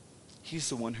 He's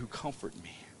the one who comforted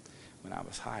me when I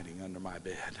was hiding under my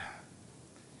bed.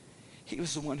 He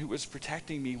was the one who was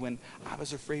protecting me when I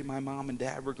was afraid my mom and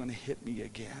dad were going to hit me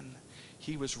again.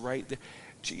 He was right there.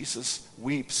 Jesus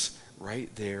weeps right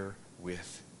there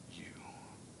with you.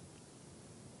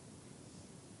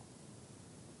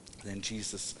 Then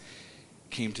Jesus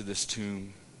came to this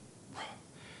tomb.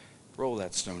 Roll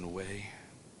that stone away.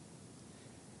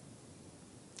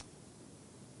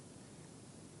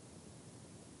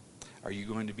 Are you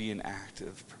going to be an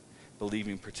active,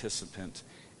 believing participant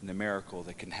in the miracle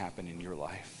that can happen in your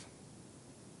life,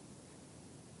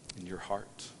 in your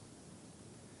heart?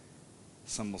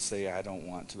 Some will say, I don't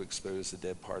want to expose the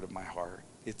dead part of my heart.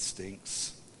 It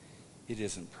stinks. It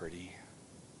isn't pretty.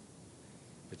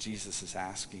 But Jesus is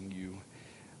asking you,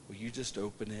 will you just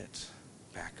open it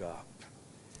back up?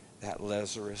 That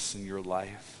Lazarus in your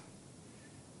life.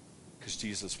 Because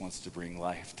Jesus wants to bring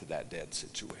life to that dead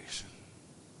situation.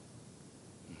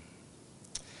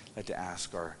 I'd like to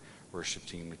ask our worship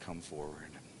team to come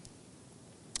forward.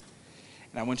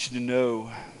 And I want you to know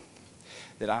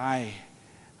that I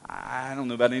don't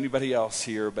know about anybody else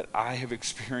here, but I have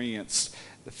experienced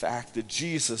the fact that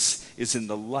Jesus is in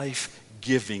the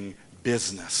life-giving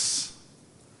business.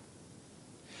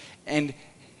 And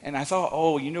I thought,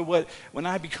 oh, you know what? When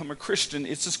I become a Christian,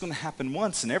 it's just going to happen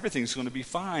once and everything's going to be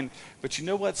fine. But you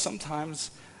know what?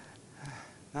 Sometimes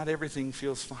not everything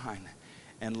feels fine.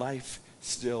 And life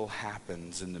still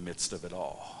happens in the midst of it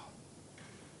all.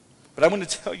 But I want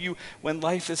to tell you, when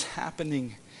life is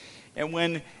happening and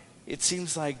when it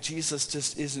seems like Jesus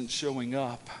just isn't showing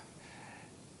up,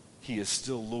 he is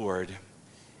still Lord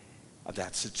of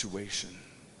that situation.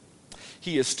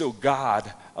 He is still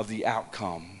God of the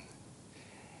outcome.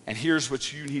 And here's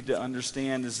what you need to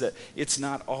understand is that it's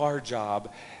not our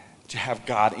job to have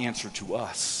God answer to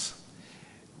us.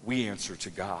 We answer to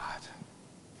God.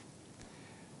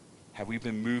 Have we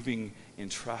been moving in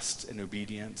trust and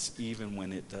obedience even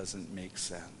when it doesn't make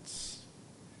sense?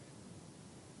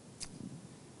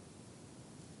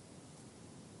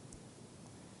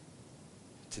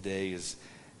 Today, as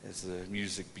the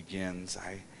music begins,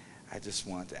 I just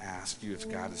want to ask you, if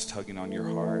God is tugging on your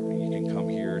heart, you can come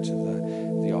here to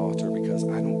the altar, because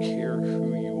I don't care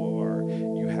who you are.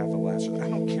 You have a Lazarus. I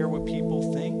don't care what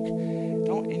people think.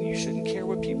 And you shouldn't care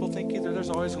what people think either. There's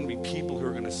always going to be people who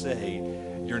are going to say,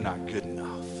 you're not good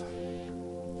enough.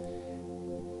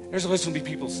 There's always going to be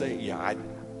people who say, yeah, I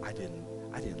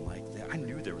didn't like that. I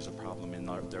knew there was a problem in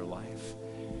their life.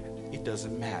 It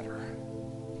doesn't matter.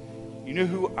 You know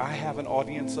who I have an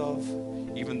audience of?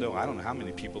 Even though I don't know how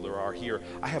many people there are here,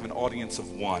 I have an audience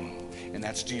of one, and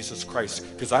that's Jesus Christ.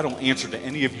 Because I don't answer to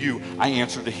any of you, I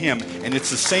answer to him. And it's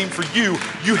the same for you.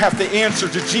 You have to answer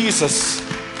to Jesus.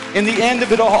 In the end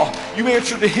of it all, you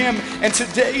answer to him. And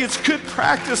today it's good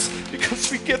practice,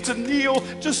 because we get to kneel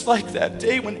just like that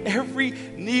day when every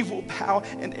knee will bow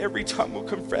and every tongue will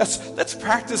confess. Let's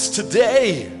practice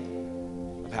today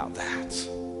about that.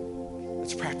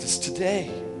 Let's practice today.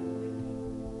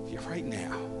 Yeah, right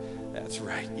now. That's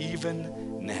right.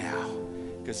 Even now.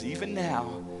 Because even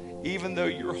now, even though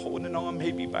you're holding on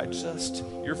maybe by just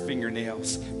your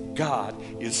fingernails, God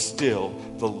is still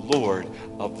the Lord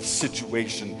of the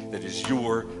situation that is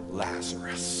your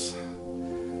Lazarus.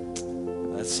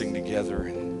 Let's sing together,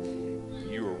 and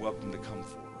you are welcome to come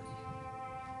forward.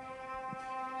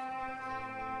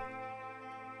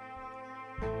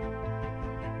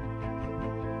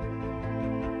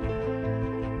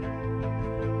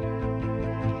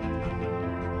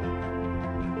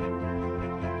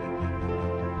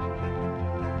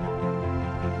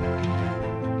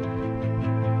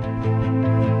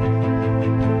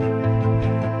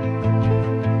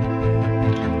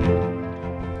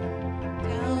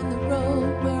 Down the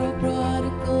road where all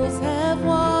prodigals have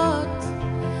walked,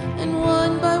 and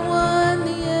one by one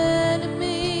the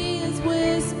enemy has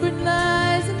whispered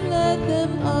lies and led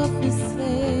them off as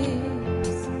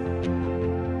slaves.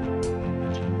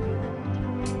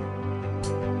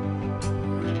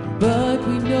 But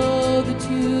we know that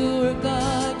you are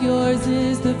God, yours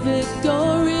is the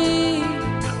victory.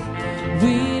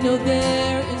 We know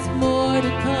there is more to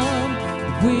come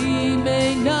that we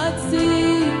may not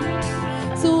see.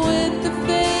 So with the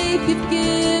faith you've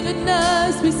given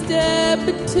us, we step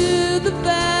into the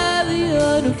valley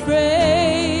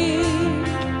unafraid.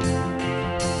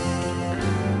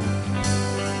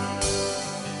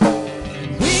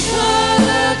 We call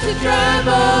out to dry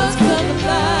bones, come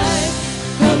alive,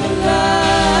 come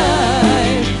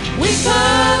alive. We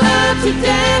call out to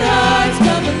dead hearts,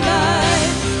 come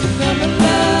alive, come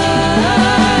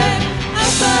alive.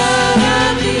 Up out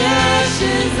of the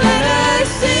ashes, let us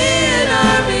see an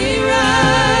army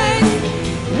rise.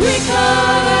 We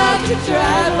call out to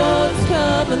dry bones,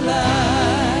 come alive.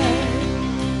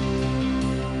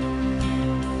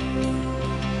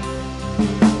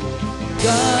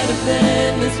 God of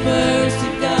endless mercy,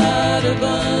 God of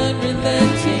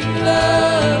unrelenting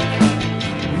love,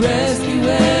 rescue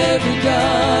every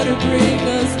daughter, bring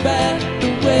us back the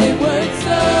wayward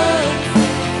sons.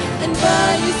 And by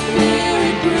your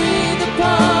spirit breathe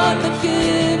upon them,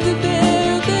 give the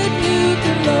veil that you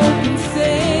can love and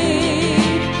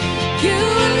save. You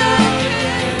alone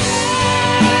can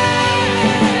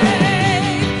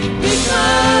save. We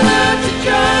call out to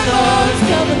dry bones,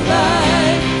 come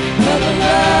alive, come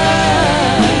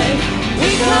alive. We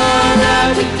call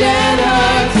out to dead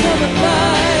hearts, come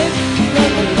alive,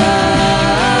 come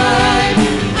alive.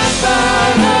 Up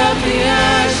out of the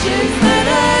ashes, let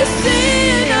us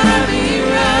see an army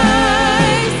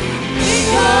rise. We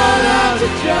call out to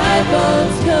dry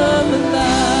bones, come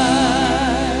alive.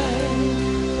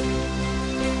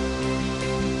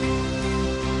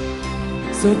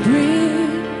 So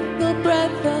breathe the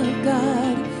breath of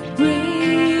God,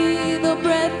 breathe the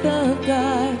breath of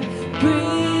God,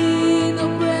 breathe the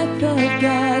breath of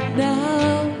God,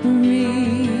 now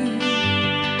breathe.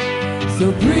 So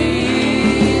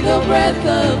breathe the breath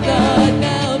of God,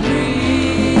 now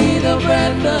breathe the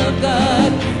breath of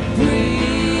God,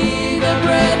 breathe the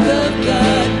breath of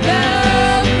God,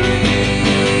 now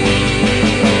breathe.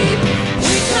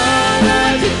 We call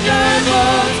out to dry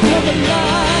bones, come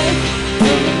alive,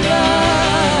 come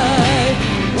alive.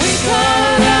 We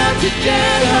call out to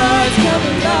dead hearts, come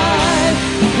alive,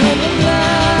 come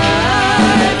alive.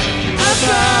 Up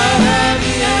out of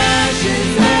the ashes,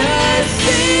 let us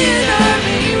see an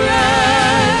army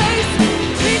rise.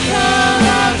 We call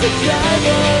out to dry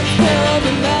bones, come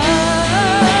alive.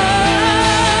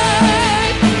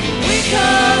 We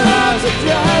call out to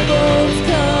dry bones,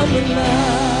 come alive.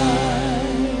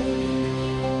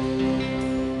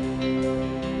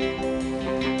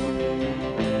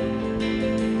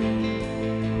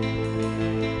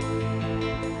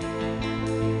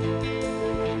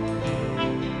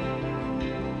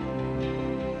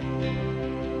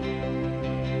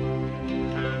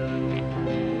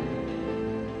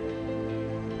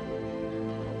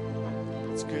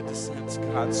 It's good to sense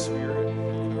God's Spirit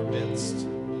in our midst.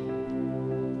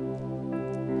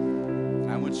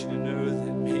 And I want you to know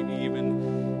that maybe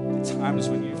even at times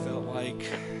when you felt like,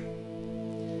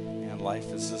 man,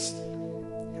 life is just,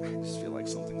 I just feel like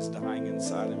something's dying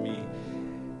inside of me.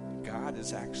 God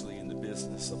is actually in the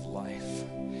business of life.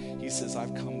 He says,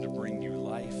 I've come to bring you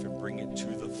life and bring it to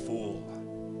the full.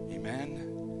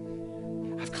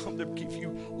 Amen. I've come to give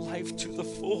you life to the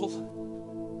full.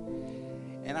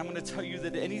 And I'm going to tell you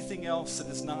that anything else that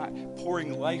is not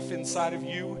pouring life inside of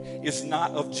you is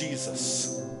not of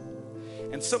Jesus.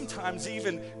 And sometimes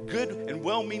even good and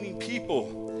well-meaning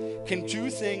people can do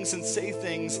things and say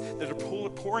things that are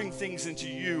pouring things into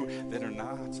you that are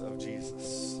not of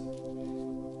Jesus.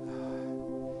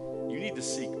 You need to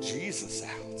seek Jesus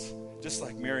out, just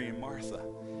like Mary and Martha.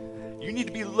 You need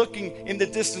to be looking in the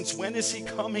distance. When is he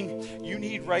coming? You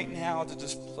need right now to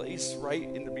just place right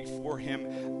into before him.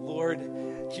 Lord,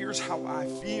 here's how I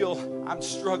feel. I'm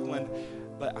struggling,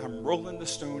 but I'm rolling the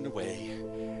stone away.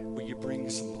 Will you bring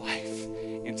some life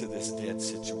into this dead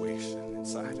situation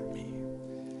inside of me?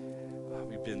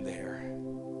 We've been there.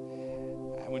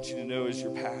 I want you to know, as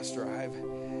your pastor,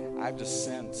 I've just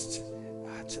sensed,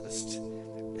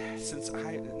 since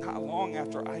not long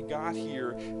after I got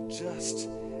here, just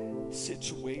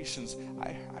situations.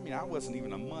 I wasn't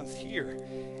even a month here,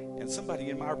 and somebody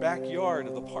in my backyard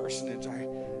of the parsonage,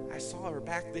 I saw her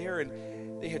back there, and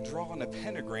they had drawn a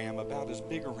pentagram about as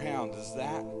big around as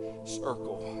that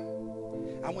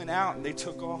circle. I went out and they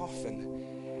took off, and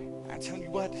I tell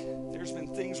you what, there's been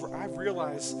things where I've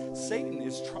realized Satan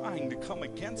is trying to come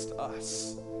against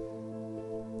us.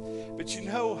 But you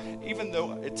know, even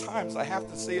though at times I have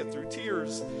to say it through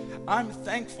tears, I'm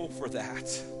thankful for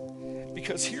that.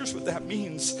 Because here's what that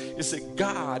means, is that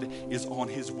God is on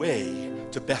his way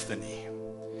to Bethany.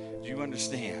 Do you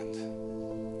understand?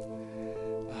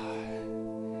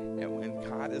 And when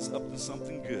God is up to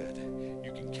something good,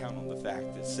 you can count on the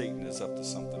fact that Satan is up to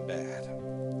something bad.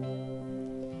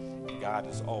 And God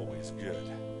is always good.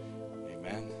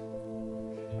 Amen?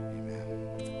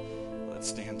 Amen. Let's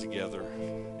stand together.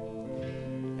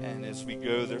 And as we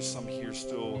go, there's some here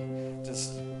still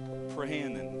just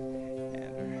praying and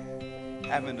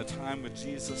having a time with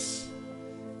Jesus.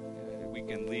 We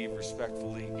can leave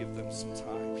respectfully, give them some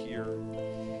time here.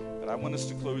 But I want us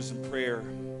to close in prayer.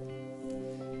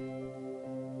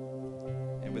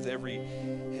 And with every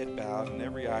head bowed and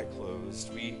every eye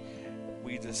closed, we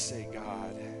just say,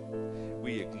 God,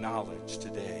 we acknowledge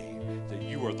today that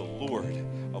you are the Lord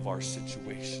of our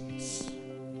situations.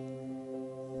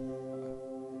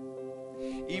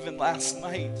 Even last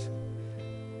night,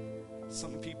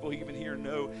 some people even here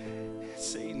know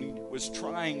Satan was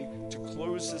trying to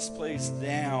close this place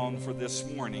down for this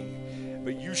morning,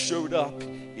 but you showed up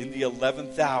in the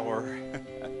 11th hour,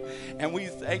 and we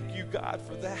thank you, God,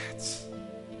 for that.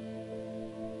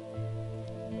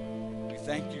 We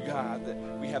thank you, God, that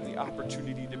we have the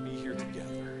opportunity to be here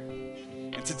together.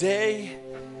 And today,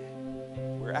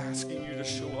 we're asking you to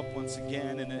show up once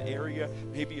again in an area,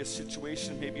 maybe a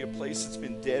situation, maybe a place that's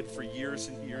been dead for years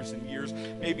and years and years.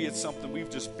 Maybe it's something we've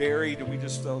just buried and we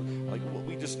just felt like, well,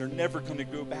 we just are never going to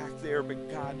go back there.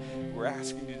 But God, we're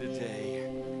asking you today,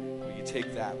 will you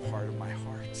take that part of my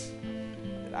heart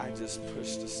that I just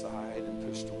pushed aside and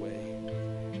pushed away?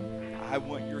 I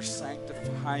want your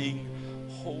sanctifying,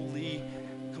 holy,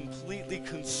 completely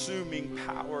consuming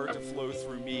power to flow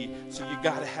through me. So you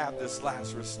got to have this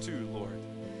Lazarus too, Lord.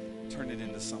 Turn it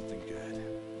into something good.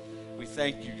 We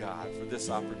thank you, God, for this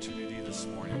opportunity this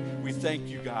morning. We thank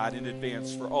you, God, in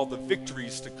advance for all the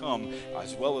victories to come,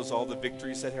 as well as all the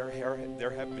victories that there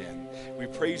have been. We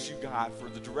praise you, God, for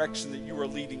the direction that you are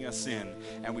leading us in.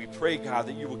 And we pray, God,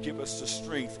 that you will give us the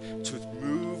strength to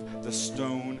move the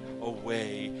stone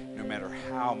away, no matter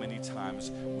how many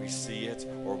times we see it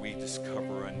or we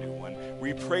discover a new one.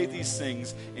 We pray these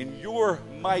things in your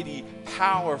mighty,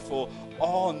 powerful,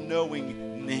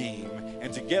 all-knowing name.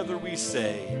 And together we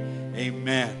say,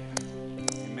 amen.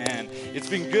 Amen. It's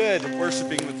been good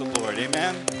worshiping with the Lord.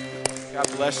 Amen. God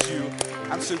bless you.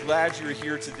 I'm so glad you're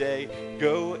here today.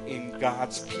 Go in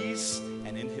God's peace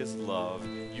and in his love.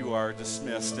 You are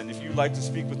dismissed. And if you'd like to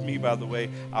speak with me, by the way,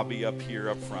 I'll be up here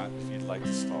up front if you'd like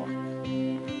to talk.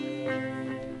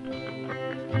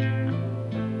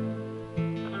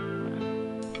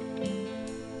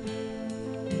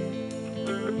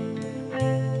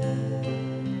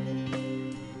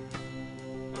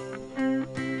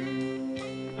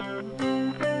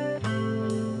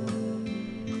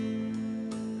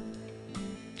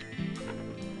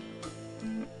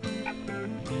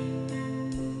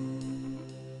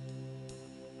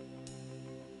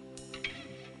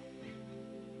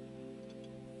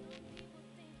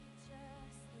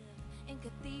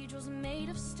 Cathedrals made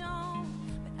of stone,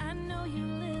 but I know you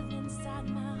live inside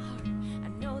my heart. I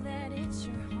know that it's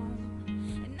your home,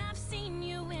 and I've seen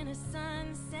you in a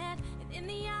sunset and in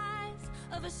the eyes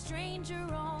of a stranger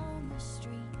on the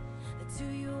street. That's who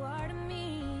you are to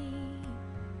me.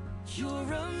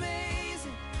 You're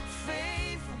amazing,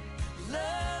 faithful,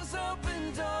 love's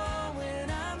open door when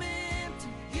I'm empty.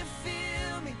 You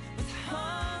fill me with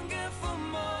hunger for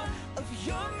more of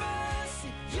your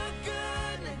mercy, your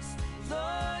goodness.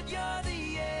 Lord, you're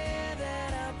the air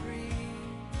that I breathe.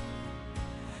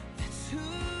 That's who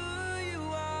you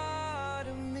are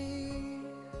to me.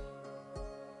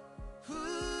 Who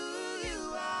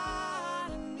you are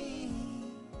to me.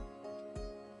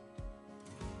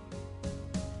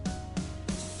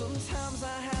 Sometimes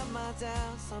I have my my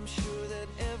doubts, I'm sure that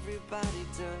everybody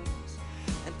does.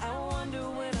 And I wonder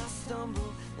when I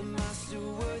stumble, am I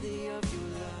still worthy of your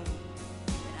love?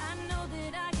 But I know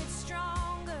that I get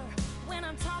stronger when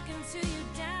I'm talking to you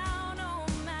down on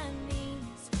my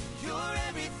knees. You're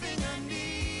everything I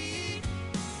need.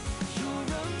 You're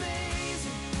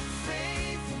amazing,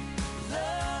 faithful,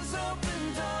 love's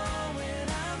open door. When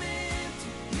I'm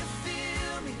empty, you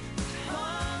fill me with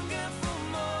hunger for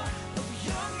more of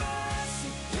your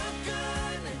mercy, your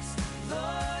goodness.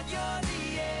 Lord, you're the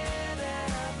air that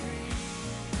I breathe.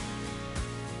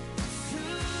 It's who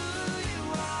you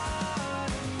are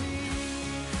to me.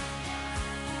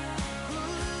 Who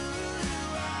you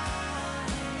are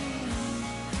to me.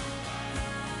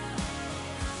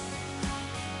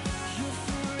 You're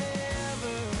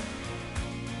forever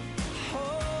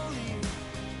holy.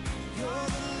 You're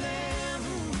the Lamb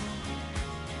who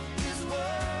is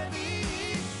worthy.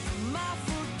 My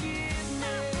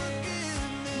forgiveness,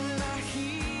 my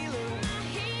healer,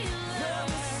 the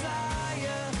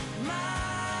Messiah,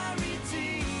 my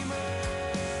Redeemer.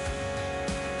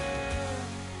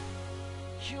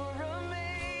 You're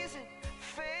amazing,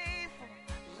 faithful,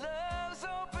 love's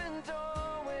open door.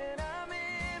 When I'm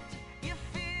empty, you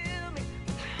fill me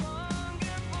with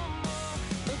hunger for more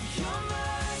of your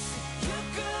mercy, your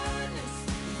goodness.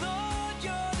 Lord,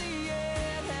 you're the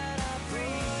air that I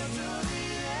breathe. You're the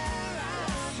air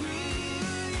I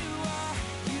breathe.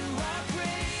 You are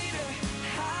greater,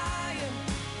 higher,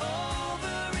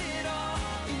 over it all.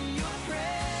 In your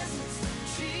presence,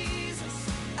 Jesus,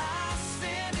 I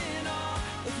stand in awe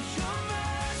of your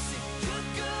mercy, your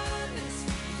goodness.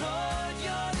 Lord,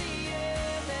 you're the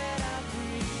air that I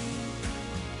breathe.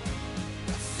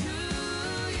 That's who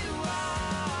you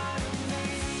are to me.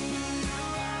 Who you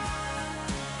are.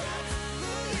 That's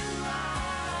who you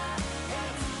are.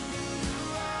 That's who you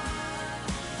are.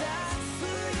 That's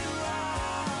who you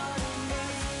are to me.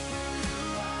 Who you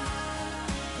are.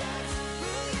 That's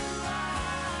who you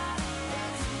are.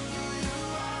 That's who you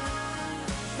are.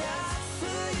 That's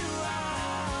who you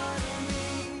are to me.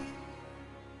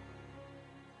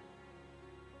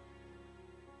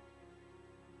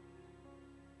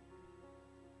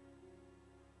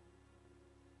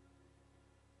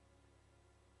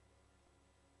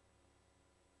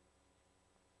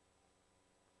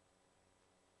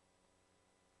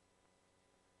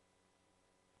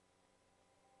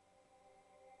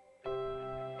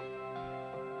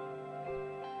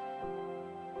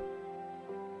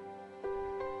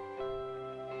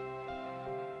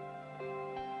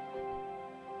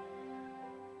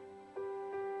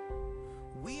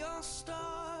 We all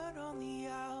start on the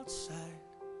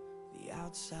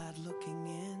outside looking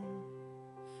in.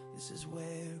 This is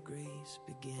where grace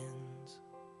begins.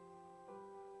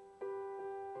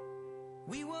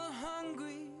 We were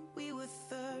hungry, we were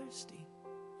thirsty,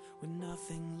 with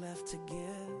nothing left to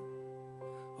give.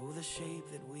 Oh, the shape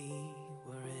that we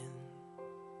were in.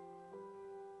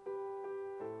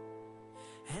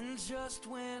 And just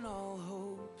when all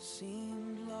hope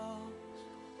seemed lost,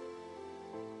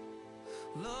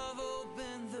 love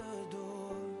opened the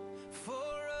door for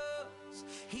us.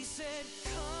 He said,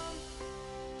 come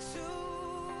to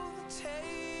the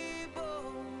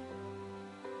table.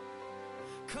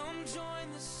 Come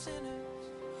join the sinners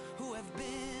who have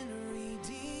been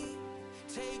redeemed.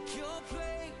 Take your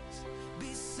place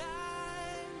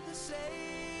beside the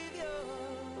Savior.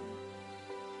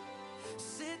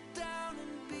 Sit down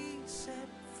and be set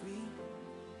free.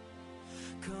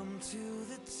 Come to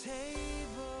the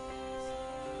table.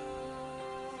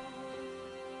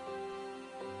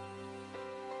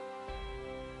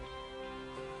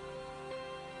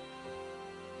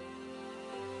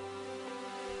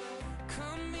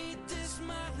 Come meet this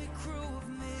motley crew of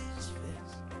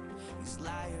misfits, these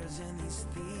liars and these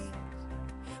thieves.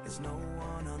 There's no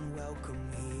one unwelcome